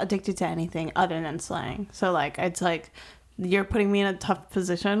because I'm not addicted to anything other than slang. So like, it's like you're putting me in a tough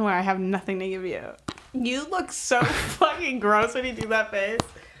position where I have nothing to give you. You look so fucking gross when you do that face.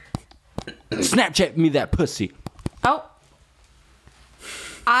 Snapchat me that pussy. Oh.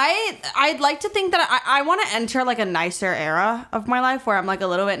 I'd like to think that I want to enter like a nicer era of my life where I'm like a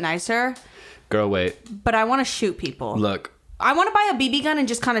little bit nicer. Girl, wait. But I want to shoot people. Look. I want to buy a BB gun and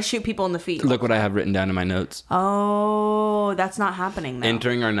just kind of shoot people in the feet. Look what I have written down in my notes. Oh, that's not happening now.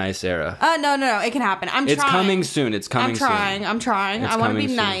 Entering our nice era. No. It can happen. I'm trying. It's coming soon. I'm trying. I want to be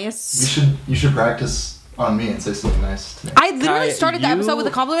soon. Nice. You should practice on me and say something nice to me. I literally Kai, started the episode with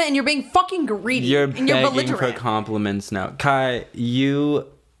a compliment and you're being fucking greedy. You're and you're begging for belligerent. compliments now. Kai, you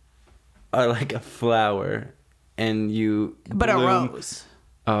are like a flower and you But bloom. a rose.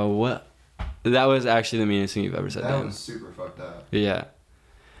 Oh, what? That was actually the meanest thing you've ever said. That was super fucked up. Yeah.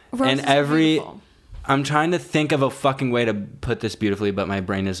 Roses And are beautiful. I'm trying to think of a fucking way to put this beautifully, but my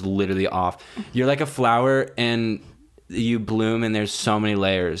brain is literally off. You're like a flower and you bloom and there's so many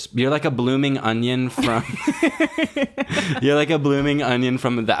layers. You're like a blooming onion from You're like a blooming onion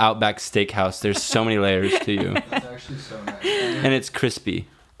from the Outback Steakhouse. There's so many layers to you. That's actually so nice. And it's crispy.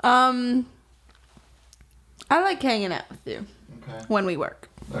 I like hanging out with you Okay. when we work.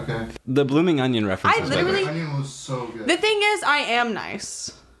 Okay. The blooming onion reference. I is literally- The onion was so good. The thing is, I am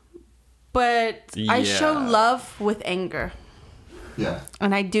nice. But I show Yeah. love with anger. Yeah.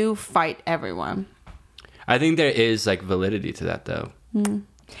 And I do fight everyone. I think there is like validity to that though.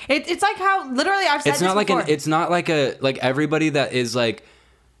 It's like how, literally, I've said It's this not like before. it's not like everybody that is like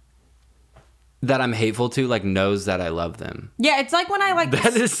that I'm hateful to like knows that I love them. Yeah, it's like when I like...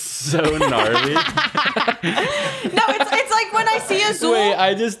 That is so gnarly. No, it's like when I see Azul... Wait,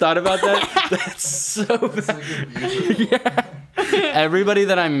 I just thought about that. That's so It's bad. like abusive. Everybody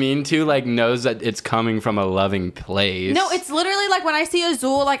that I'm mean to like knows that it's coming from a loving place. No, it's literally like when I see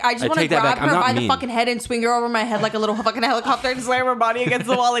Azul, like I just I want to take that grab back. I'm her not by the mean. fucking head and swing her over my head like a little fucking helicopter and slam her body against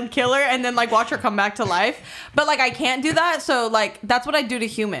the wall and kill her and then like watch her come back to life. But like I can't do that, so like that's what I do to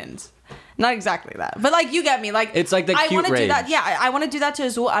humans. Not exactly that, but like you get me. Like It's like the I cute want to do that. rage. Yeah, I want to do that to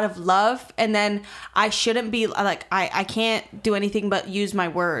Azul out of love, and then I shouldn't be like I can't do anything but use my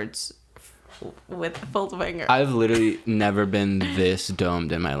words with full finger. I've literally never been this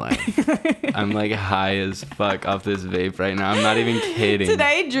domed in my life. I'm like high as fuck off this vape right now. I'm not even kidding.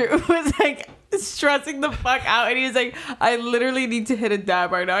 Today, Drew was like stressing the fuck out, and he was like, I literally need to hit a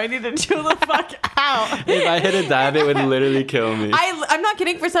dab right now. I need to chill the fuck out. If I hit a dab, it would literally kill me. I'm not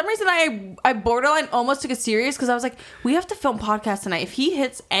kidding. For some reason, I borderline almost took it serious because I was like, we have to film podcast tonight. If he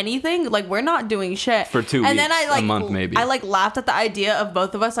hits anything, like we're not doing shit For 2 And then weeks, I like a month maybe. I like laughed at the idea of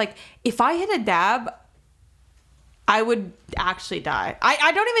both of us. Like, if I hit a dab, I would actually die.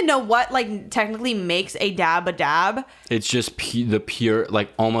 I don't even know what like technically makes a dab. It's just the pure, like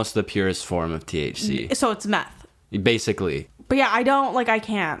almost the purest form of THC. So it's meth. Basically. But yeah, I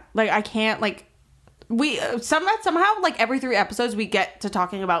can't we somehow like every 3 episodes we get to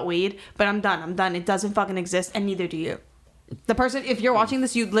talking about weed, but I'm done. It doesn't fucking exist, and neither do you. The person, if you're watching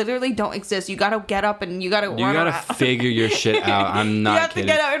this, you literally don't exist. You gotta get up and you gotta run around. Figure your shit out. I'm not You have kidding.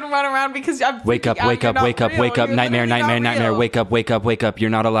 to get up and run around because I'm Wake up, freaking out. wake You're up, not wake up, real. wake up. You're Nightmare, literally nightmare, not nightmare. real. Wake up, wake up, wake up. You're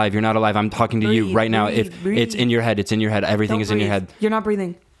not alive. You're not alive. I'm talking to you Breathe, right now. breathe, If breathe. it's in your head, it's in your head. Everything Don't is in your breathe. head. You're not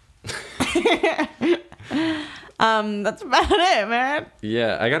breathing. That's about it, man.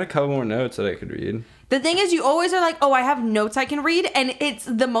 Yeah, I got a couple more notes that I could read. The thing is, you always are like, oh, I have notes I can read, and it's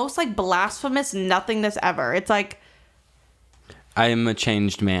the most like blasphemous nothingness ever. It's like, I am a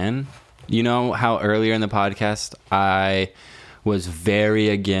changed man. You know how earlier in the podcast I was very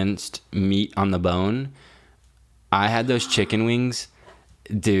against meat on the bone? I had those chicken wings.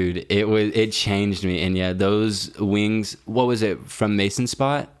 Dude, it changed me. And yeah, those wings, what was it, from Mason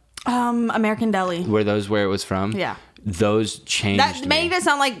Spot? American Deli. Were those where it was from? Yeah. Those changed That me. made it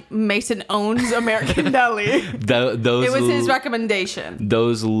sound like Mason owns American Deli. Those It was his recommendation.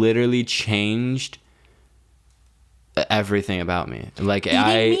 Those literally changed everything about me. Like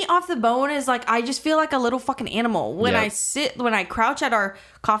Eating meat off the bone is like, I just feel like a little fucking animal. When Yep. when I crouch at our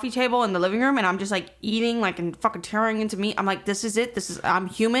coffee table in the living room and I'm just like eating like and fucking tearing into meat, I'm like, this is it. I'm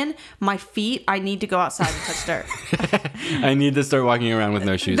human. My feet, I need to go outside and touch dirt. I need to start walking around with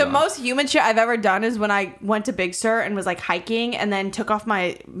no shoes The on. most human shit I've ever done is when I went to Big Sur and was like hiking and then took off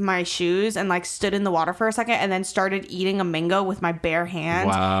my shoes and like stood in the water for a second and then started eating a mango with my bare hands.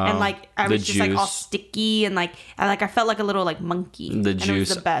 Wow. And like I The was just like all juice. sticky and I felt like a little like monkey. The and juice it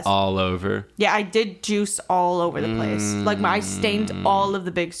was the best. all over. Yeah, I did juice all over the place. Like I stained all of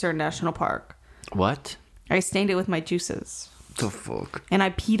the Big Sur National Park. What? I stained it with my juices. The fuck? And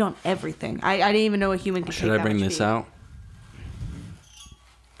I peed on everything. I didn't even know a human could Should take I that bring much this pee. out?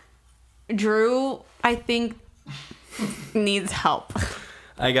 Drew, I think, needs help.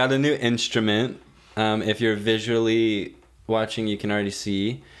 I got a new instrument. If you're visually watching, you can already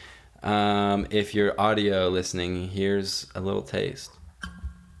see. If you're audio listening, here's a little taste.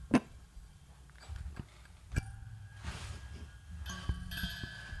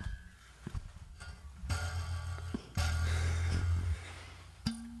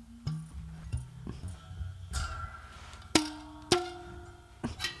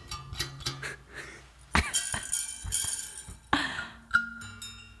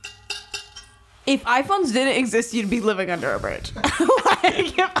 If iPhones didn't exist, you'd be living under a bridge.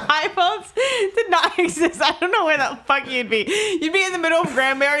 Like, if iPhones did not exist, I don't know where the fuck you'd be. You'd be in the middle of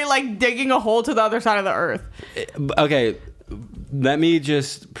Granbury, like, digging a hole to the other side of the earth. Okay, let me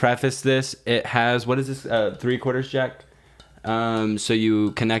just preface this. It has, what is this, 3/4 jack? So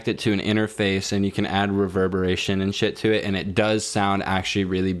you connect it to an interface and you can add reverberation and shit to it, and it does sound actually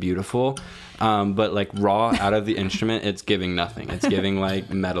really beautiful. But like raw out of the instrument, it's giving nothing. It's giving like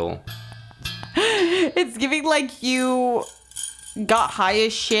metal. It's giving like you got high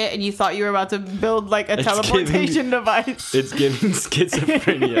as shit and you thought you were about to build like a teleportation device. It's giving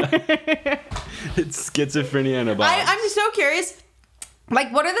schizophrenia. It's schizophrenia in a box. I'm just so curious.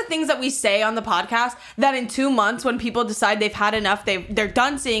 Like, what are the things that we say on the podcast that in 2 months, when people decide they've had enough, they're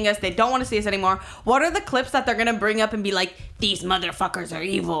done seeing us, they don't want to see us anymore, what are the clips that they're going to bring up and be like, these motherfuckers are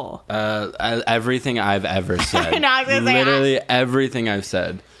evil? Everything I've ever said. No, I was gonna say, literally everything I've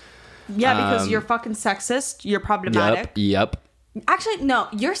said. Yeah, because you're fucking sexist, you're problematic. Yep. Actually, no,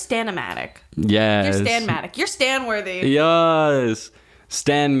 you're Stan-o-matic. Yes. You're Stan-matic. You're Stan-worthy. Yes.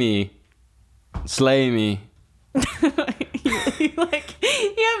 Stand me. Slay me. Like,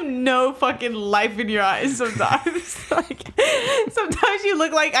 you have no fucking life in your eyes sometimes. Like, sometimes you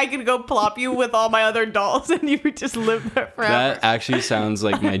look like I could go plop you with all my other dolls and you would just live there forever. That actually sounds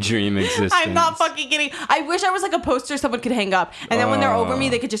like my dream existence. I'm not fucking kidding. I wish I was like a poster someone could hang up, and then when they're over me,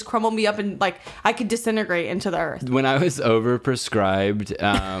 they could just crumble me up and like I could disintegrate into the earth. When I was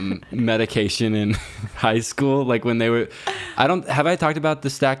overprescribed medication in high school, like when they were, have I talked about the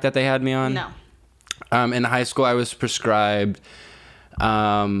stack that they had me on? No. In high school, I was prescribed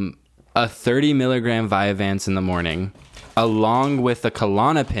a 30 milligram Vyvanse in the morning, along with a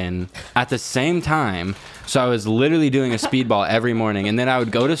Klonopin at the same time. So I was literally doing a speedball every morning, and then I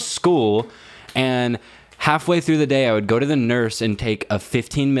would go to school, and halfway through the day, I would go to the nurse and take a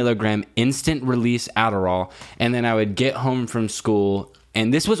 15 milligram instant release Adderall, and then I would get home from school.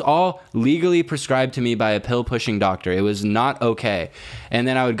 And this was all legally prescribed to me by a pill-pushing doctor. It was not okay. And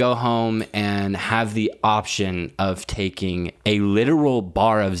then I would go home and have the option of taking a literal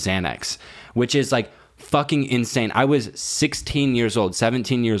bar of Xanax, which is like fucking insane. I was 17 years old.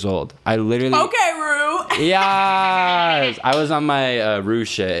 I literally... Okay, Rue. Yes! I was on my Rue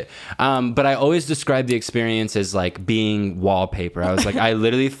shit. But I always describe the experience as like being wallpaper. I was like, I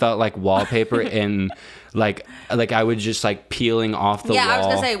literally felt like wallpaper in... Like I would just like peeling off the wall. I was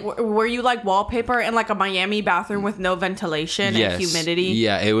gonna say, were you like wallpaper in like a Miami bathroom with no ventilation and humidity?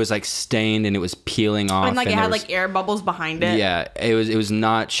 Yeah, it was like stained and it was peeling off. And like it had like air bubbles behind it. Yeah, it was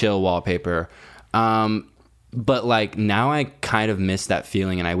not chill wallpaper. But like now I kind of miss that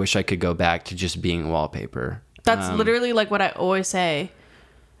feeling, and I wish I could go back to just being wallpaper. That's literally like what I always say.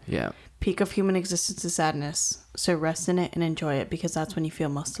 Yeah. Peak of human existence is sadness. So rest in it and enjoy it, because that's when you feel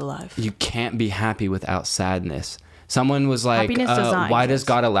most alive. You can't be happy without sadness. Someone was like, why does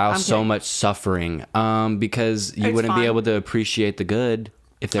God allow so much suffering? Because you wouldn't be able to appreciate the good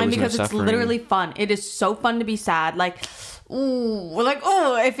if there was no suffering. Because it's literally fun. It is so fun to be sad. Like,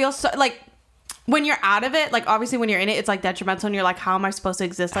 it feels so, like, when you're out of it, like, obviously when you're in it, it's like detrimental and you're like, how am I supposed to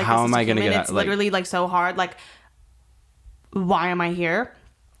exist? Like, how am I going to get out? It's literally like so hard. Like, why am I here?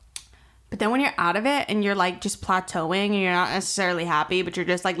 But then when you're out of it and you're like just plateauing and you're not necessarily happy, but you're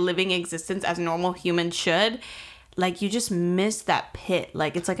just like living existence as normal humans should, like you just miss that pit.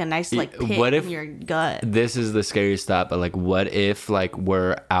 Like it's like a nice like pit What if- in your gut. This is the scariest thought, but like, what if like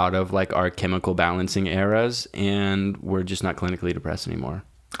we're out of like our chemical balancing eras and we're just not clinically depressed anymore?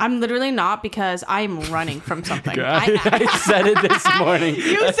 I'm literally not, because I'm running from something. I said it this morning.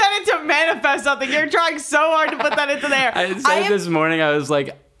 You said it to manifest something. You're trying so hard to put that into there. I said it this morning. I was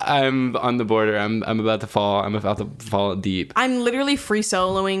like, I'm on the border. I'm about to fall. I'm about to fall deep. I'm literally free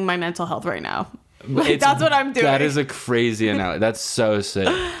soloing my mental health right now. It's- That's what I'm doing. That is a crazy analogy. That's so sick.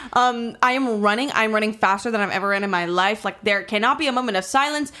 I am running. I'm running faster than I've ever run in my life. Like, there cannot be a moment of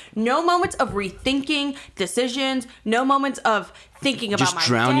silence. No moments of rethinking decisions. No moments of thinking about my Just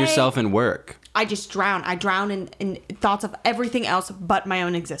drown day. yourself in work. I just drown. I drown in thoughts of everything else but my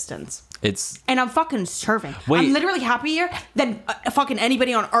own existence. And I'm fucking serving. Wait. I'm literally happier than fucking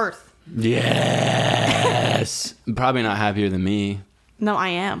anybody on earth. Yes. Probably not happier than me. No, I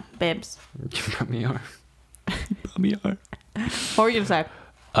am, babes. You probably are. You probably are. What were you gonna say?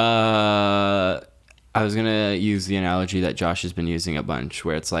 I was gonna use the analogy that Josh has been using a bunch,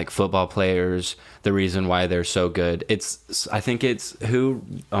 where it's like football players, the reason why they're so good. I think it's who.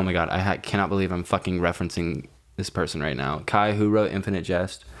 Oh my god, I cannot believe I'm fucking referencing this person right now. Kai, who wrote Infinite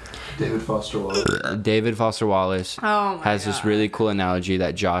Jest. David Foster Wallace. David Foster Wallace has this really cool analogy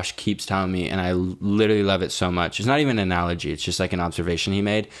that Josh keeps telling me, and I literally love it so much. It's not even an analogy; it's just like an observation he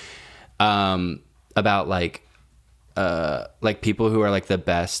made about like people who are like the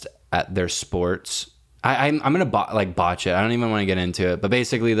best at their sports. I'm gonna botch it. I don't even want to get into it, but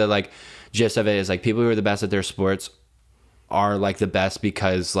basically the like gist of it is like people who are the best at their sports are like the best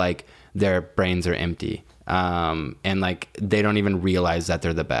because like their brains are empty. And like they don't even realize that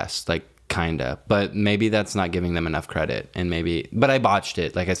they're the best, like kinda, but maybe that's not giving them enough credit, but I botched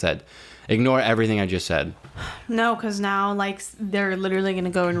it. Like I said, ignore everything I just said. No, because now like they're literally gonna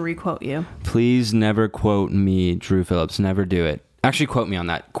go and requote you. Please never quote me, Drew Phillips. Never do it. Actually, quote me on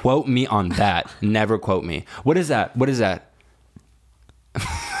that. Quote me on that. Never quote me. What is that?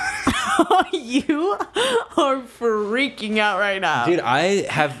 You are freaking out right now. Dude, I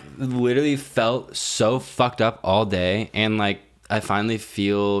have literally felt so fucked up all day, and like I finally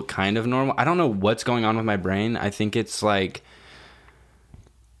feel kind of normal. I don't know what's going on with my brain. I think it's like,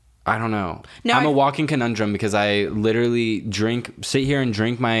 I don't know. No, I'm a walking conundrum because I literally sit here and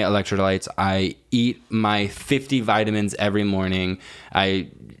drink my electrolytes. I eat my 50 vitamins every morning. I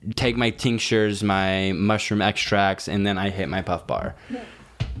take my tinctures, my mushroom extracts, and then I hit my Puff Bar.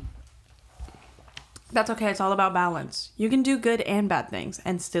 That's okay. It's all about balance. You can do good and bad things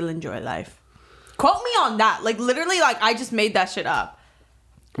and still enjoy life. Quote me on that. Like, literally, like, I just made that shit up.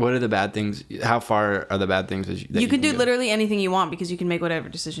 What are the bad things? How far are the bad things that you can do literally anything you want because you can make whatever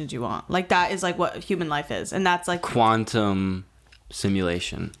decisions you want. Like, that is, like, what human life is. And that's, like... quantum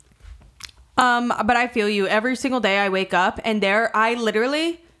simulation. But I feel you. Every single day I wake up and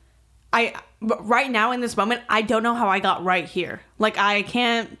right now in this moment, I don't know how I got right here. Like, I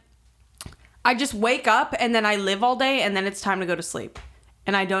just wake up and then I live all day and then it's time to go to sleep.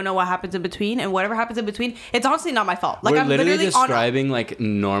 And I don't know what happens in between, and whatever happens in between, it's honestly not my fault. Like, We're I'm literally describing like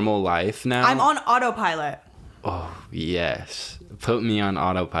normal life now. I'm on autopilot. Oh, yes. Put me on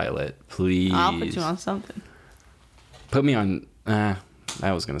autopilot, please. I'll put you on something. Put me on... that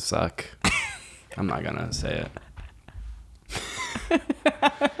was going to suck. I'm not going to say it.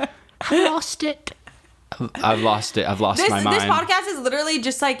 I lost it. I've lost it. I've lost my mind. This podcast is literally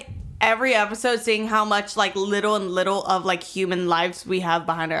just like every episode seeing how much like little and little of like human lives we have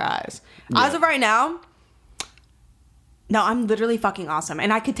behind our eyes. Yeah. As of right now, no, I'm literally fucking awesome.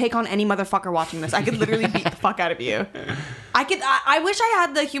 And I could take on any motherfucker watching this. I could literally beat the fuck out of you. I wish I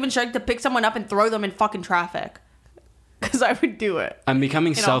had the human strength to pick someone up and throw them in fucking traffic. Because I would do it. I'm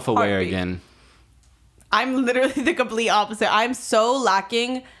becoming self-aware again. I'm literally the complete opposite. I'm so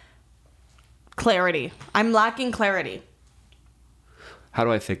lacking clarity. I'm lacking clarity. How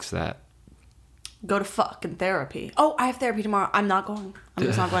do I fix that? Go to fucking therapy. Oh, I have therapy tomorrow. I'm not going. I'm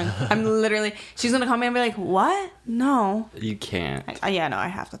just not going. I'm literally... She's going to come in and be like, what? No. You can't. Yeah, no, I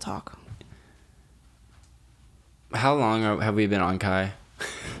have to talk. How long have we been on, Kai?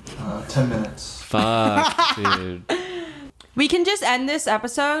 10 minutes. Fuck, dude. We can just end this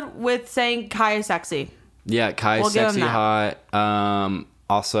episode with saying Kai is sexy. Yeah, Kai's sexy, hot.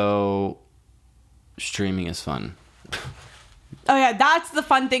 Also, streaming is fun. Oh yeah, that's the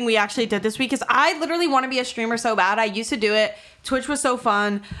fun thing we actually did this week is I literally want to be a streamer so bad. I used to do it. Twitch was so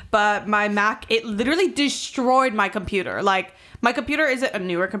fun, but my Mac, it literally destroyed my computer. Like, my computer isn't a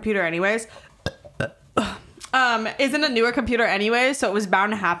newer computer anyways. Isn't a newer computer anyways, so it was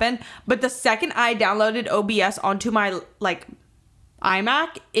bound to happen. But the second I downloaded OBS onto my, like,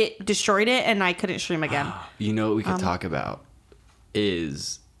 iMac, it destroyed it and I couldn't stream again. You know what we could talk about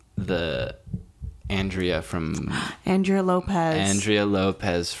is the Andrea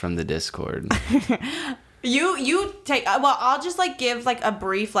Lopez from the Discord. You take, well, I'll just like give like a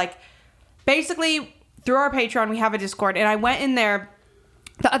brief, like basically through our Patreon, we have a Discord, and I went in there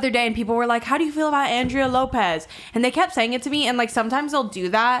the other day and people were like, how do you feel about Andrea Lopez? And they kept saying it to me, and like sometimes they'll do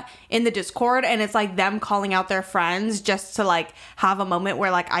that in the Discord and it's like them calling out their friends just to like have a moment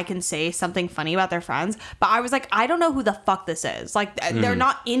where like I can say something funny about their friends. But I was like, I don't know who the fuck this is. Like they're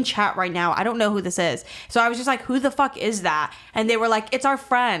not in chat right now. I don't know who this is. So I was just like, who the fuck is that? And they were like, it's our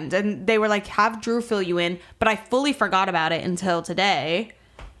friend. And they were like, have Drew fill you in. But I fully forgot about it until today.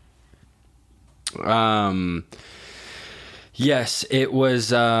 Yes, it was,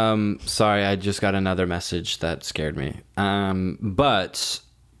 sorry, I just got another message that scared me. Yeah,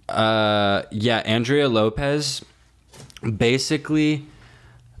 Andrea Lopez, basically,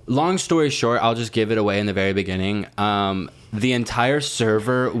 long story short, I'll just give it away in the very beginning. The entire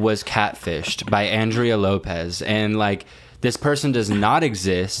server was catfished by Andrea Lopez, and like, this person does not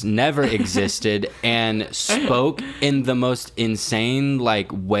exist, never existed, and spoke in the most insane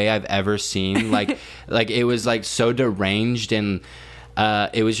like way I've ever seen. Like it was like so deranged, and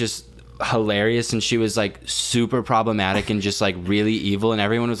it was just hilarious. And she was like super problematic and just like really evil. And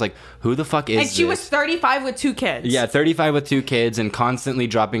everyone was like, "Who the fuck is this?" And she was 35 with 2 kids. Yeah, 35 with 2 kids, and constantly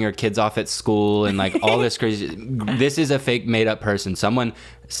dropping her kids off at school, and like all this crazy. This is a fake, made up person. Someone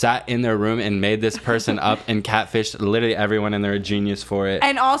sat in their room and made this person up and catfished literally everyone, and they're a genius for it.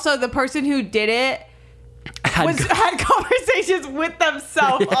 And also the person who did it had conversations with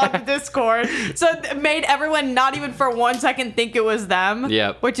themselves on the Discord. So it made everyone not even for 1 second think it was them.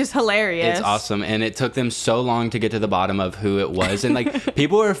 Yep. Which is hilarious. It's awesome. And it took them so long to get to the bottom of who it was. And like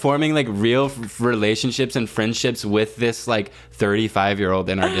people were forming like real relationships and friendships with this like 35-year-old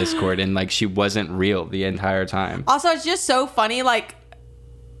in our Discord. And like she wasn't real the entire time. Also, it's just so funny. Like,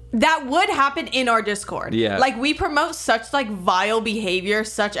 that would happen in our Discord. Yeah. Like, we promote such, like, vile behavior,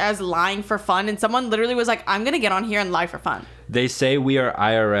 such as lying for fun. And someone literally was like, I'm going to get on here and lie for fun. They say we are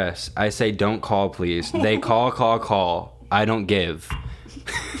IRS. I say, don't call, please. They call. I don't give.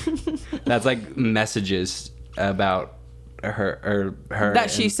 That's, like, messages about her.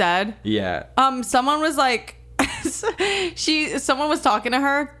 That she said? Yeah. Someone was like, someone was talking to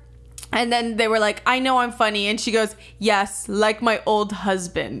her. And then they were like, I know I'm funny. And she goes, yes, like my old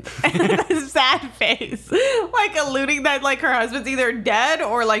husband. And a sad face. Like alluding that like her husband's either dead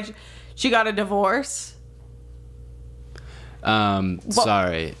or like she got a divorce.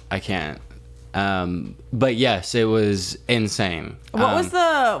 Sorry, I can't. But yes, it was insane. What was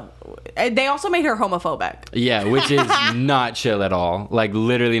the... They also made her homophobic. Yeah, which is not chill at all. Like,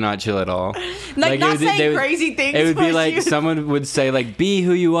 literally not chill at all. Like not saying crazy things. It would be like someone would say, like, be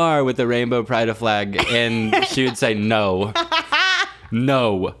who you are with the rainbow pride flag. And she would say, no.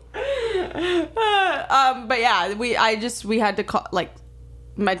 No. But yeah, we had to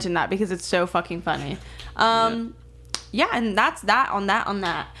mention that because it's so fucking funny. Yeah, and that's that on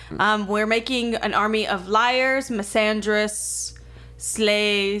that. We're making an army of liars, misandrous,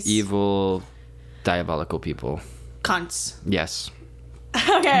 slays, evil, diabolical people. Cunts. Yes.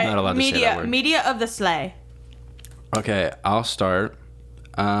 Okay. Not allowed to say that word. Media of the slay. Okay, I'll start.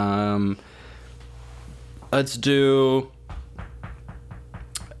 Let's do.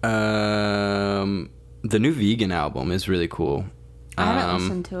 The new Vegan album is really cool. I haven't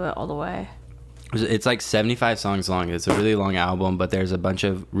listened to it all the way. It's like 75 songs long. It's a really long album, but there's a bunch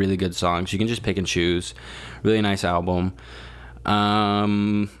of really good songs. You can just pick and choose. Really nice album.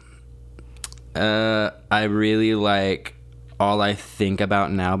 I really like All I Think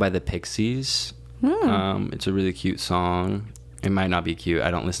About Now by the Pixies. It's a really cute song. It might not be cute.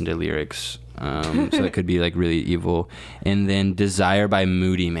 I don't listen to lyrics. So it could be like really evil. And then Desire by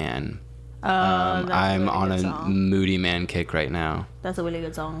Moody Man. I'm on a Moody Man kick right now. That's a really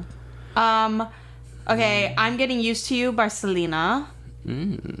good song. Okay, I'm Getting Used to You by Selena.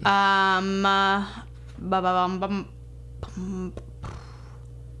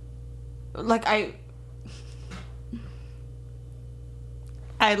 Like I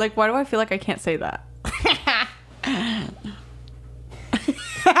like, why do I feel like I can't say that?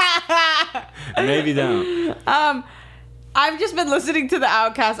 Maybe don't. I've just been listening to the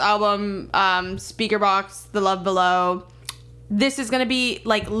Outkast album, Speakerbox, The Love Below. This is going to be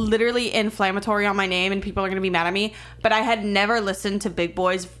like literally inflammatory on my name and people are going to be mad at me, but I had never listened to Big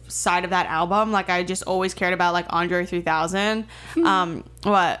Boy's side of that album. Like I just always cared about like Andre 3000.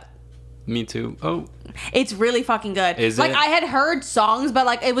 What? Me Too. Oh. It's really fucking good. Is like it? I had heard songs, but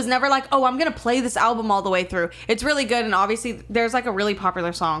like it was never like, oh, I'm gonna play this album all the way through. It's really good, and obviously there's like a really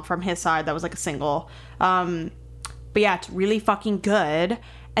popular song from his side that was like a single. But yeah, it's really fucking good.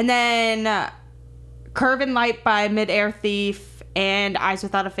 And then Curve and Light by Mid-Air Thief and Eyes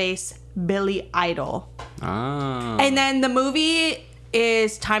Without a Face, Billy Idol. Ah. And then the movie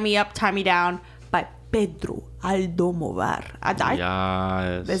is Tie Me Up, Tie Me Down by Pedro Almodovar.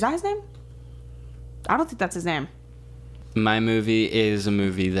 Yes. Is that his name? I don't think that's his name. My movie is a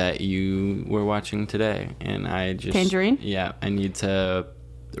movie that you were watching today, and I just... Tangerine? Yeah, I need to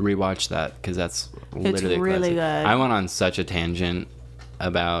rewatch that, because that's literally really classic. good. I went on such a tangent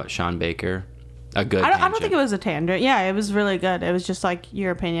about Sean Baker. A good I don't tangent. think it was a tangent. Yeah, it was really good. It was just like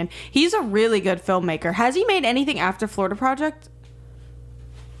your opinion. He's a really good filmmaker. Has he made anything after Florida Project?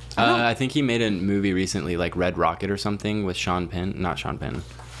 I think he made a movie recently, like Red Rocket or something, with Sean Penn. Not Sean Penn.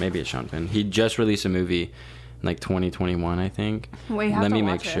 Maybe it's Sean Penn. He just released a movie in like 2021, I think. Wait, Let me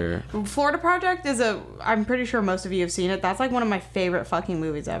make sure. Florida Project is I'm pretty sure most of you have seen it. That's like one of my favorite fucking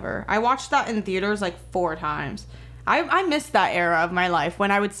movies ever. I watched that in theaters like 4 times. I missed that era of my life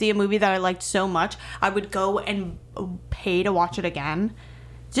when I would see a movie that I liked so much, I would go and pay to watch it again.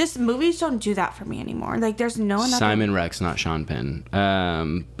 Just movies don't do that for me anymore. Like there's no one. Simon Rex, not Sean Penn.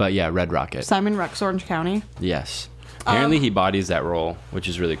 But yeah, Red Rocket. Simon Rex, Orange County. Yes. Apparently he bodies that role, which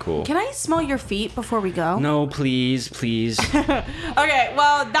is really cool. Can I smell your feet before we go? No, please, please. Okay,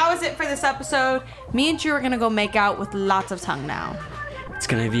 well, that was it for this episode. Me and Drew are going to go make out with lots of tongue now. It's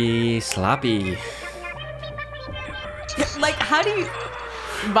gonna be sloppy. Like, how do you...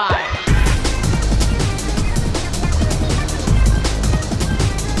 Bye.